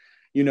of,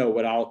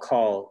 what I'll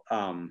call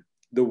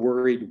the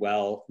worried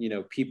well,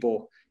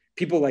 people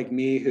like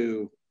me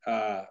who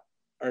are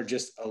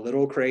just a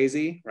little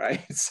crazy,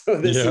 right? So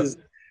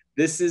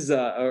this is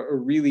a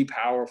really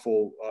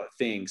powerful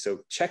thing.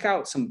 So check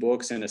out some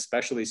books, and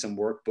especially some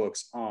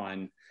workbooks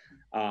on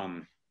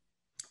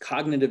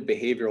cognitive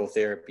behavioral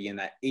therapy and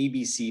that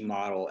ABC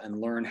model,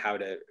 and learn how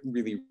to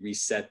really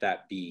reset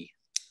that B.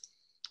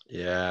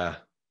 Yeah.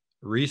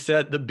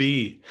 Reset the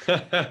B.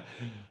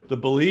 The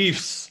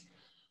beliefs.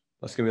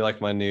 That's going to be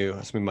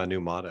my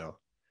new motto.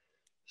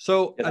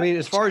 So, I mean,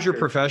 as far as your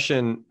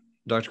profession,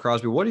 Dr.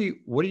 Crosby, what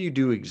do you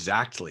do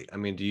exactly? I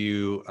mean,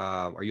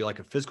 are you like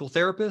a physical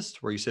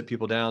therapist where you sit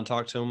people down,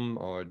 talk to them,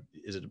 or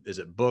is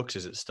it books?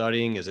 Is it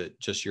studying? Is it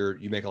just you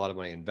make a lot of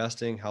money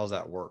investing? How does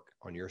that work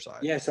on your side?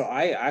 Yeah. So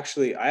I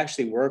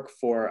actually work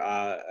for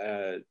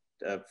a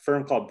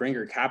firm called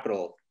Bringer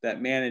Capital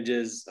that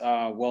manages,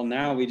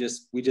 now we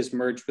just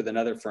merged with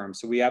another firm.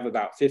 So we have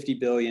about 50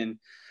 billion.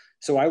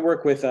 So I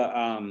work with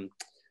a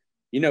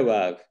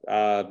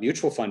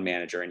mutual fund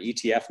manager, an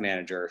ETF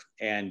manager,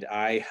 and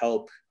I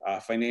help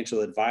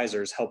financial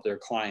advisors help their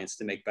clients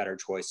to make better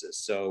choices.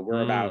 So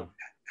we're about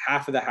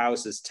half of the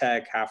house is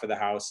tech, half of the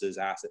house is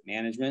asset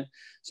management.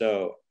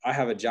 So I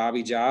have a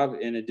jobby job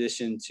in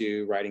addition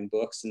to writing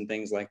books and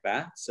things like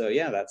that. So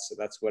yeah,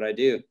 that's what I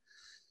do.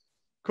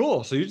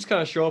 Cool. So you just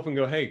kind of show up and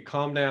go, "Hey,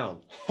 calm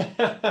down."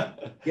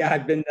 Yeah,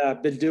 I've been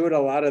doing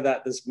a lot of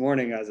that this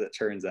morning, as it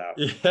turns out.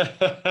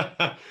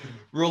 Yeah.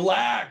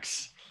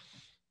 Relax.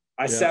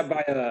 I sat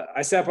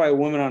by a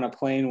woman on a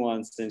plane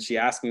once, and she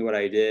asked me what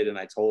I did, and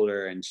I told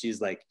her, and she's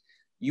like,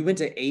 "You went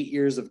to 8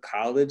 years of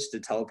college to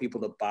tell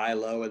people to buy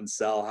low and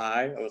sell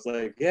high?" I was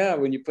like, "Yeah,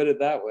 when you put it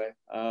that way."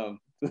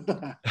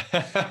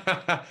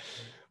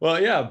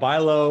 Well, yeah, buy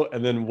low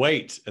and then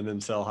wait and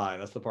then sell high.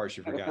 That's the part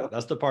you forgot.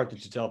 That's the part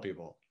that you tell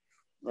people.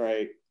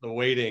 Right. The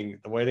waiting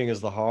is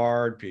the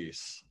hard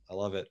piece. I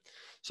love it.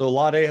 So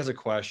Lade has a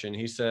question.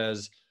 He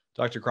says,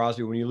 Dr.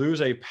 Crosby, when you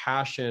lose a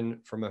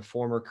passion from a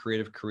former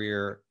creative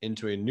career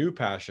into a new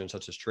passion,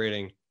 such as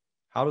trading,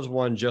 how does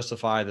one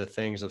justify the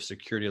things of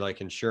security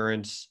like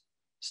insurance,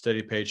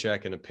 steady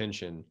paycheck, and a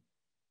pension?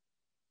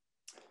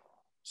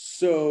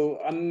 So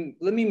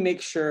let me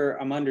make sure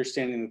I'm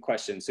understanding the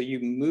question. So you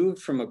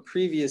moved from a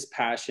previous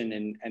passion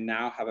and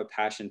now have a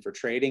passion for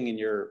trading, and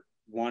you're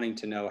wanting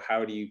to know,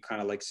 how do you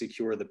kind of like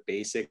secure the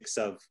basics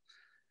of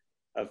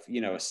a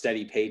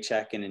steady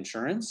paycheck and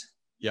insurance?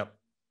 Yep.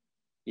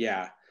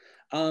 Yeah.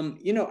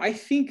 I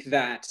think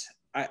that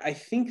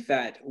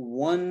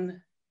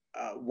one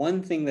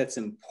thing that's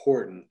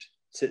important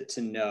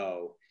to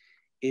know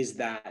is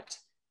that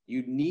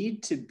you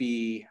need to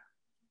be,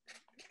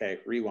 okay,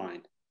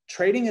 rewind.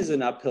 Trading is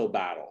an uphill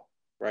battle,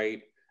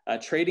 right?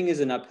 Trading is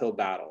an uphill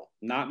battle.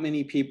 Not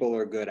many people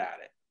are good at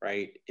it,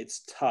 right?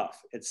 It's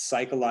tough. It's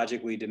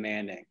psychologically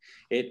demanding.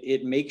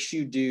 It makes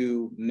you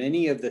do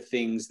many of the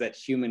things that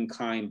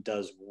humankind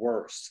does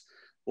worse,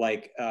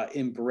 like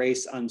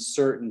embrace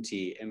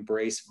uncertainty,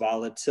 embrace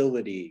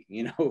volatility,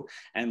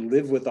 and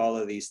live with all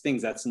of these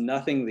things. That's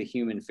nothing the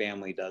human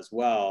family does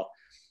well.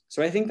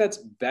 So I think that's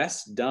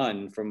best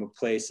done from a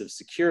place of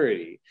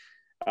security.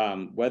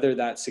 Whether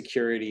that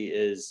security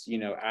is,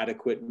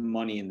 adequate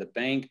money in the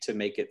bank to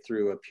make it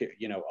through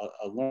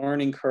a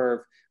learning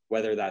curve,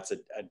 whether that's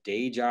a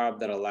day job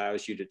that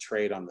allows you to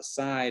trade on the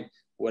side,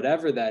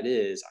 whatever that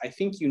is, I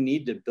think you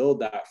need to build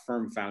that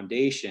firm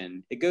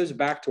foundation. It goes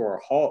back to our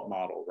HALT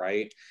model,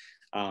 right?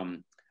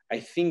 I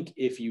think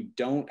if you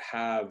don't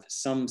have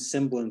some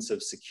semblance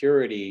of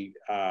security,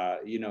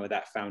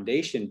 that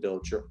foundation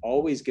built, you're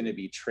always going to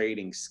be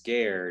trading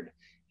scared.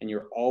 And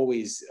you're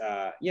always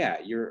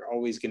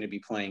going to be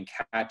playing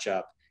catch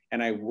up.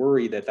 And I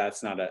worry that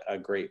that's not a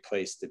great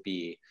place to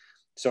be.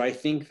 So I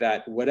think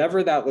that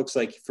whatever that looks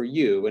like for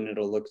you, and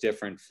it'll look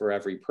different for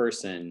every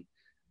person,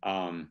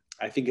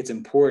 I think it's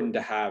important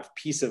to have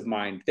peace of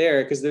mind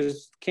there, because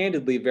there's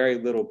candidly very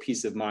little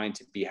peace of mind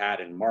to be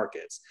had in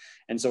markets.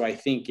 And so I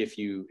think if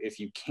you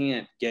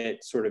can't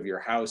get sort of your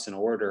house in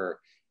order,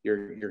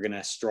 you're going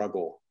to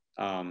struggle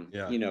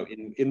Yeah. you know,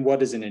 in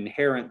what is an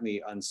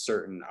inherently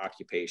uncertain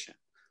occupation.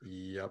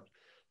 Yep.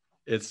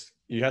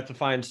 You have to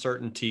find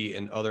certainty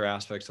in other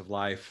aspects of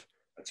life,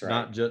 That's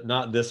right.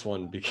 not this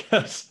one,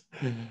 because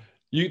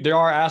there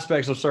are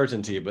aspects of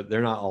certainty, but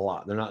they're not a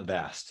lot. They're not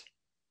vast.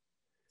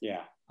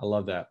 Yeah. I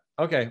love that.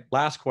 Okay.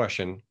 Last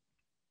question,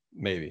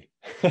 maybe.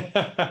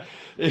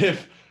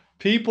 If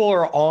people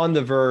are on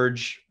the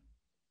verge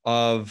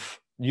of,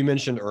 you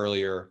mentioned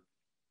earlier,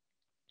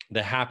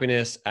 the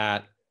happiness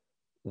at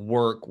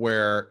work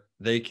where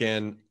they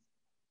can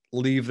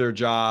leave their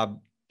job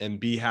and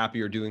be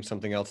happier doing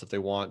something else if they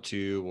want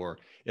to, or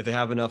if they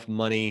have enough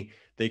money,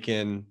 they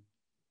can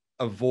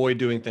avoid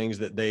doing things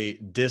that they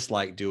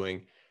dislike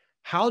doing.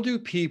 How do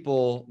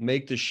people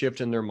make the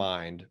shift in their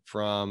mind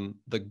from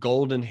the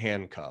golden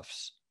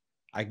handcuffs?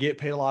 I get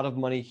paid a lot of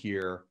money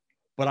here,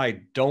 but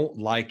I don't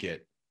like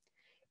it.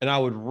 And I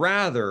would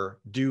rather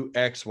do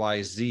X,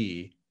 Y,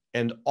 Z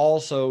and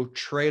also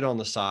trade on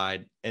the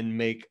side and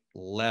make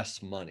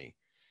less money,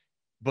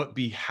 but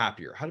be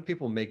happier. How do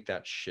people make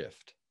that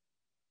shift?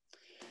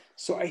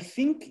 So I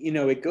think, you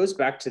know, it goes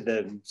back to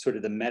the sort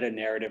of the meta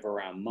narrative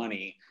around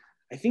money.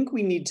 I think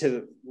we need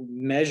to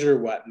measure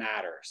what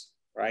matters,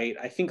 right?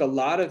 I think a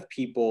lot of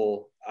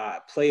people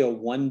play a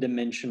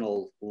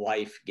one-dimensional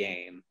life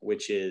game,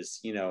 which is,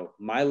 you know,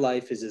 my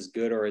life is as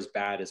good or as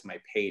bad as my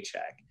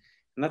paycheck.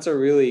 And that's a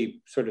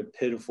really sort of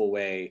pitiful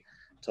way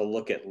to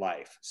look at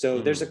life. So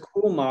there's a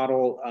cool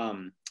model.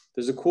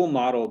 There's a cool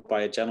model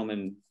by a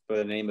gentleman by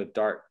the name of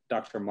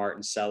Dr.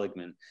 Martin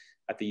Seligman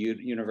at the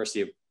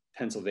University of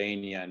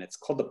Pennsylvania, and it's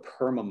called the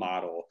PERMA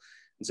model.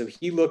 And so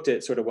he looked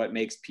at sort of what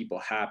makes people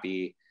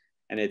happy.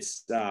 And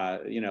it's,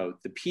 you know,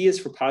 the P is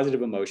for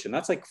positive emotion.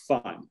 That's like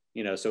fun,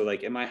 you know, so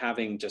like, am I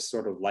having just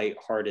sort of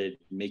lighthearted,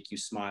 make you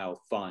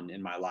smile fun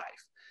in my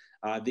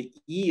life? The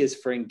E is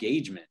for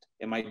engagement.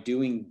 Am I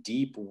doing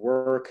deep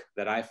work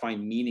that I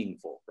find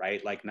meaningful,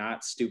 right? Like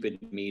not stupid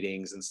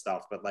meetings and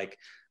stuff, but like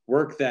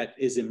work that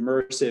is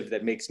immersive,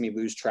 that makes me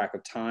lose track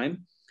of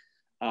time.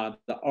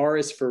 The R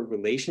is for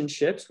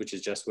relationships, which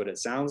is just what it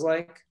sounds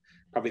like.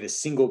 Probably the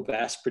single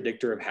best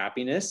predictor of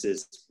happiness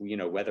is, you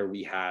know, whether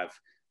we have,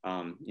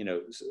 you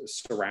know,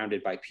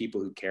 surrounded by people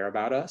who care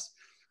about us.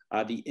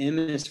 The M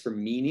is for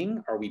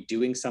meaning. Are we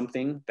doing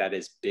something that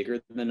is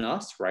bigger than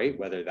us, right?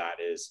 Whether that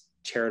is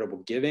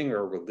charitable giving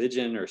or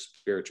religion or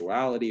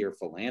spirituality or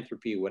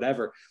philanthropy,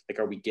 whatever, like,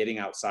 are we getting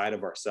outside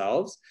of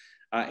ourselves?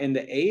 And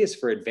the A is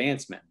for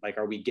advancement. Like,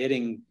 are we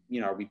getting,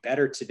 you know, are we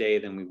better today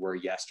than we were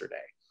yesterday?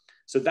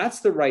 So that's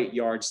the right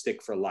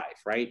yardstick for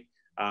life, right?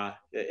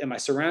 Am I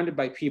surrounded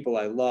by people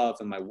I love?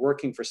 Am I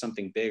working for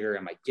something bigger?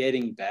 Am I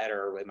getting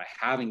better? Am I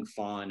having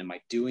fun? Am I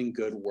doing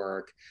good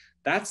work?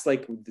 That's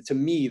like, to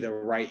me, the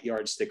right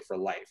yardstick for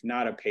life,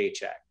 not a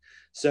paycheck.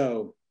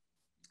 So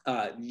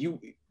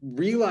you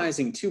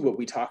realizing too, what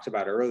we talked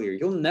about earlier,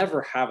 you'll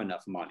never have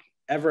enough money,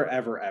 ever,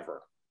 ever,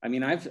 ever. I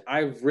mean,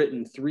 I've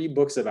written 3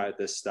 books about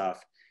this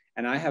stuff,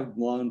 and I have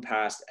blown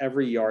past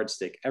every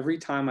yardstick. Every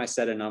time I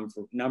set a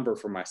number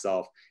for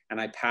myself and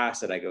I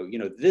pass it, I go, you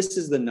know, this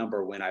is the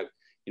number when I,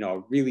 you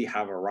know, really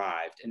have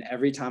arrived. And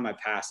every time I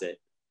pass it,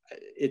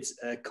 it's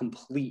a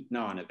complete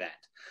non-event.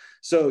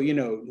 So, you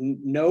know,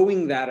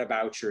 knowing that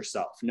about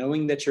yourself,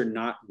 knowing that you're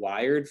not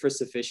wired for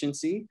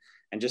sufficiency,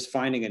 and just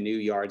finding a new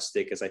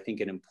yardstick is, I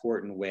think, an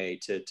important way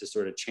to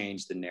sort of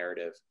change the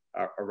narrative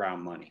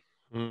around money.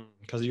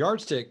 Because the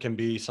yardstick can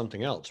be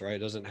something else, right? It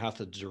doesn't have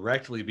to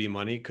directly be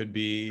money. It could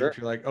be, Sure. if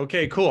you're like,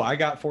 okay, cool, I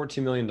got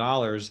 $14 million,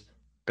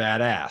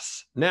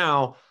 badass.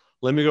 Now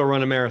let me go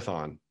run a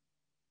marathon.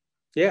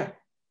 Yeah.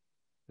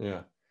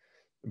 Yeah.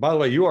 By the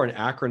way, you are an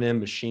acronym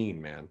machine,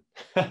 man.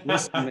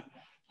 Listen,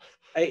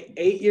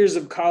 8 years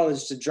of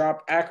college to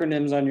drop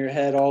acronyms on your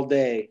head all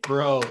day.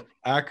 Bro,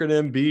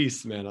 acronym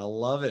beast, man. I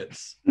love it.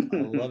 I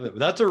love it. But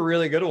that's a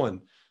really good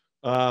one.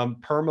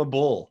 Perma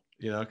bull,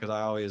 you know, because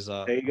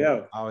there you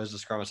go. I always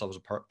describe myself as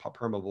a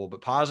perma bull,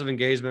 but positive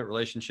engagement,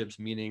 relationships,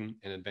 meaning,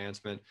 and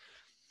advancement.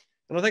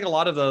 And I think a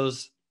lot of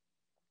those,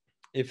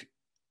 if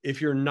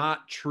you're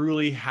not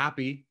truly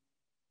happy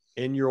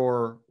in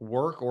your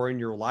work or in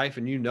your life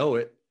and you know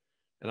it,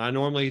 and I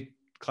normally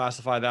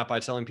classify that by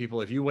telling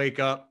people, if you wake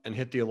up and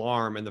hit the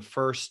alarm and the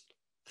first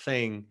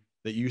thing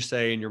that you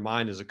say in your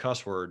mind is a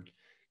cuss word,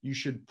 you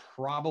should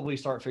probably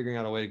start figuring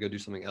out a way to go do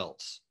something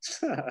else.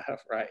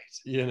 Right.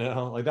 You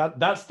know, like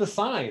that's the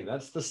sign,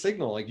 that's the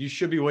signal. Like, you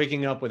should be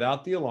waking up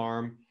without the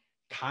alarm,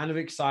 kind of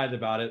excited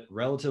about it,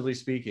 relatively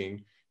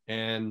speaking.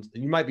 And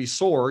you might be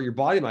sore, your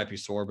body might be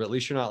sore, but at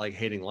least you're not like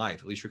hating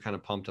life. At least you're kind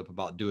of pumped up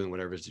about doing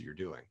whatever it is that you're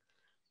doing.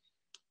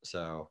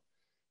 So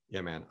yeah,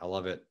 man, I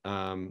love it.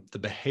 The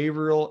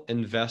behavioral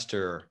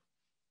investor,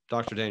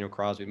 Dr. Daniel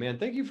Crosby, man,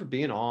 thank you for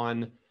being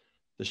on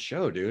the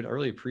show, dude. I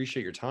really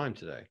appreciate your time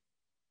today.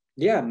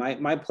 Yeah,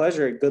 my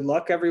pleasure. Good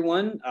luck,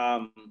 everyone.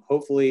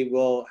 Hopefully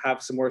we'll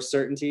have some more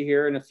certainty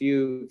here in a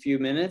few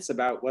minutes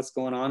about what's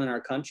going on in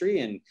our country,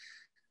 and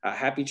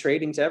happy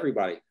trading to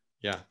everybody.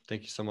 Yeah,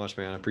 thank you so much,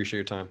 man. I appreciate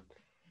your time.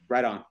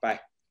 Right on.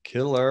 Bye.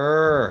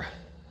 Killer.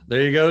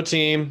 There you go,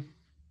 team.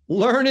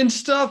 Learning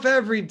stuff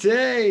every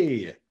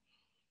day.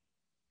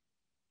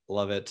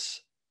 Love it.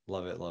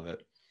 Love it. Love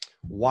it.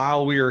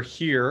 While we are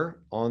here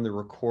on the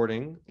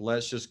recording,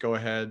 let's just go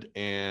ahead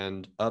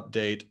and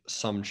update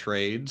some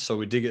trades. So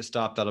we did get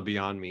stopped out of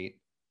Beyond Meat.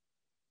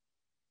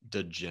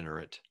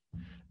 Degenerate.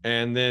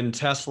 And then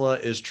Tesla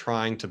is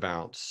trying to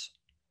bounce,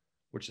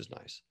 which is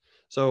nice.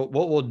 So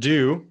what we'll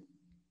do,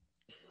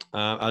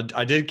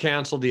 I did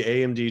cancel the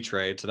AMD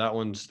trade. So that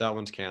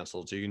one's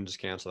canceled. So you can just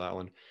cancel that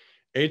one.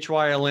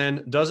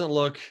 HYLN doesn't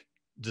look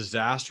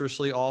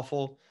disastrously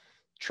awful.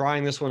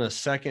 Trying this one a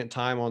second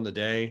time on the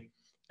day.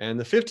 And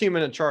the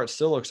 15-minute chart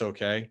still looks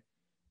okay.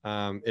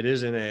 It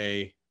is in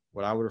a,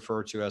 what I would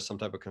refer to as some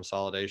type of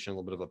consolidation, a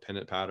little bit of a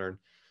pennant pattern.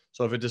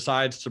 So if it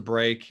decides to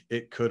break,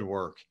 it could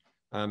work.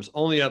 It's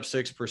only up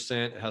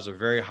 6%. It has a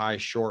very high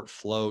short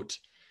float.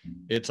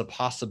 It's a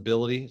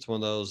possibility. It's one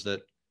of those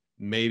that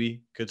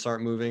maybe could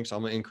start moving. So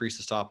I'm going to increase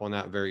the stop on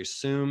that very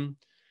soon.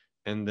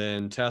 And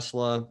then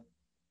Tesla,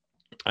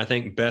 I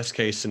think best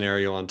case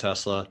scenario on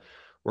Tesla,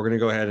 we're going to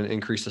go ahead and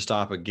increase the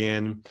stop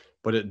again,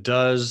 but it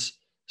does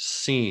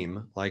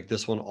seem like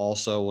this one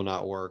also will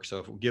not work. So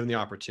if we're given the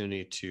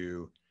opportunity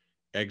to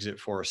exit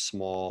for a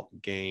small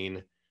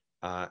gain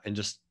and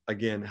just,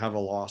 again, have a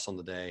loss on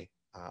the day,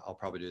 I'll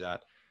probably do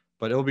that.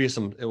 But it will be a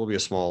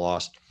small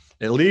loss.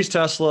 At least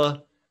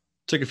Tesla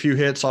took a few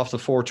hits off the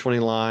 420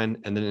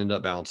 line and then ended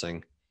up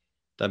bouncing.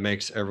 That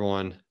makes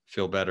everyone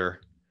feel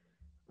better.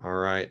 All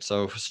right,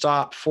 so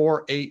stop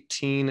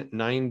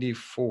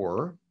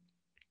 418.94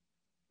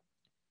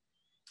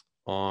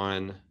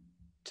 on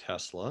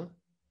Tesla.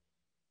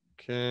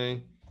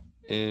 Okay,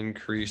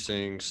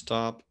 increasing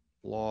stop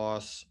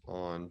loss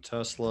on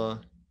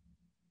Tesla.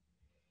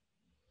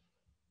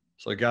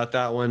 So I got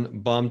that one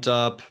bumped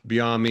up.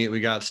 Beyond Meat, we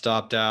got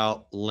stopped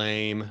out,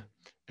 lame.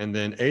 And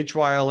then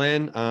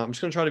HYLN, I'm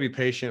just going to try to be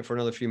patient for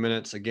another few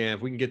minutes. Again,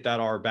 if we can get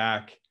that R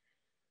back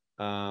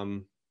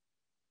on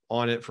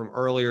it from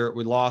earlier,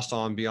 we lost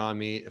on Beyond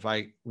Meat. If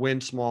I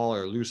win small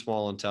or lose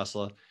small on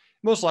Tesla,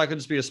 most likely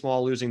just be a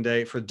small losing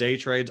day for day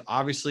trades.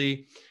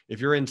 Obviously,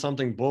 if you're in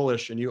something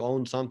bullish and you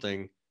own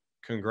something,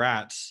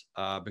 congrats,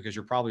 because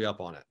you're probably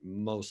up on it,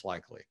 most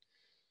likely.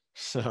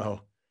 So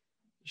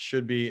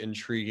should be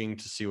intriguing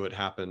to see what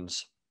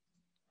happens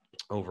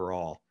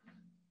overall.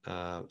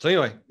 So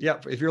anyway, yeah,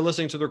 if you're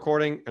listening to the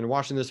recording and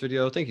watching this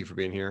video, thank you for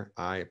being here.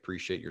 I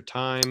appreciate your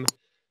time.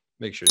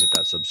 Make sure to hit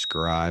that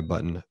subscribe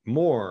button.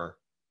 More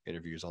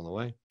interviews on the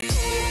way.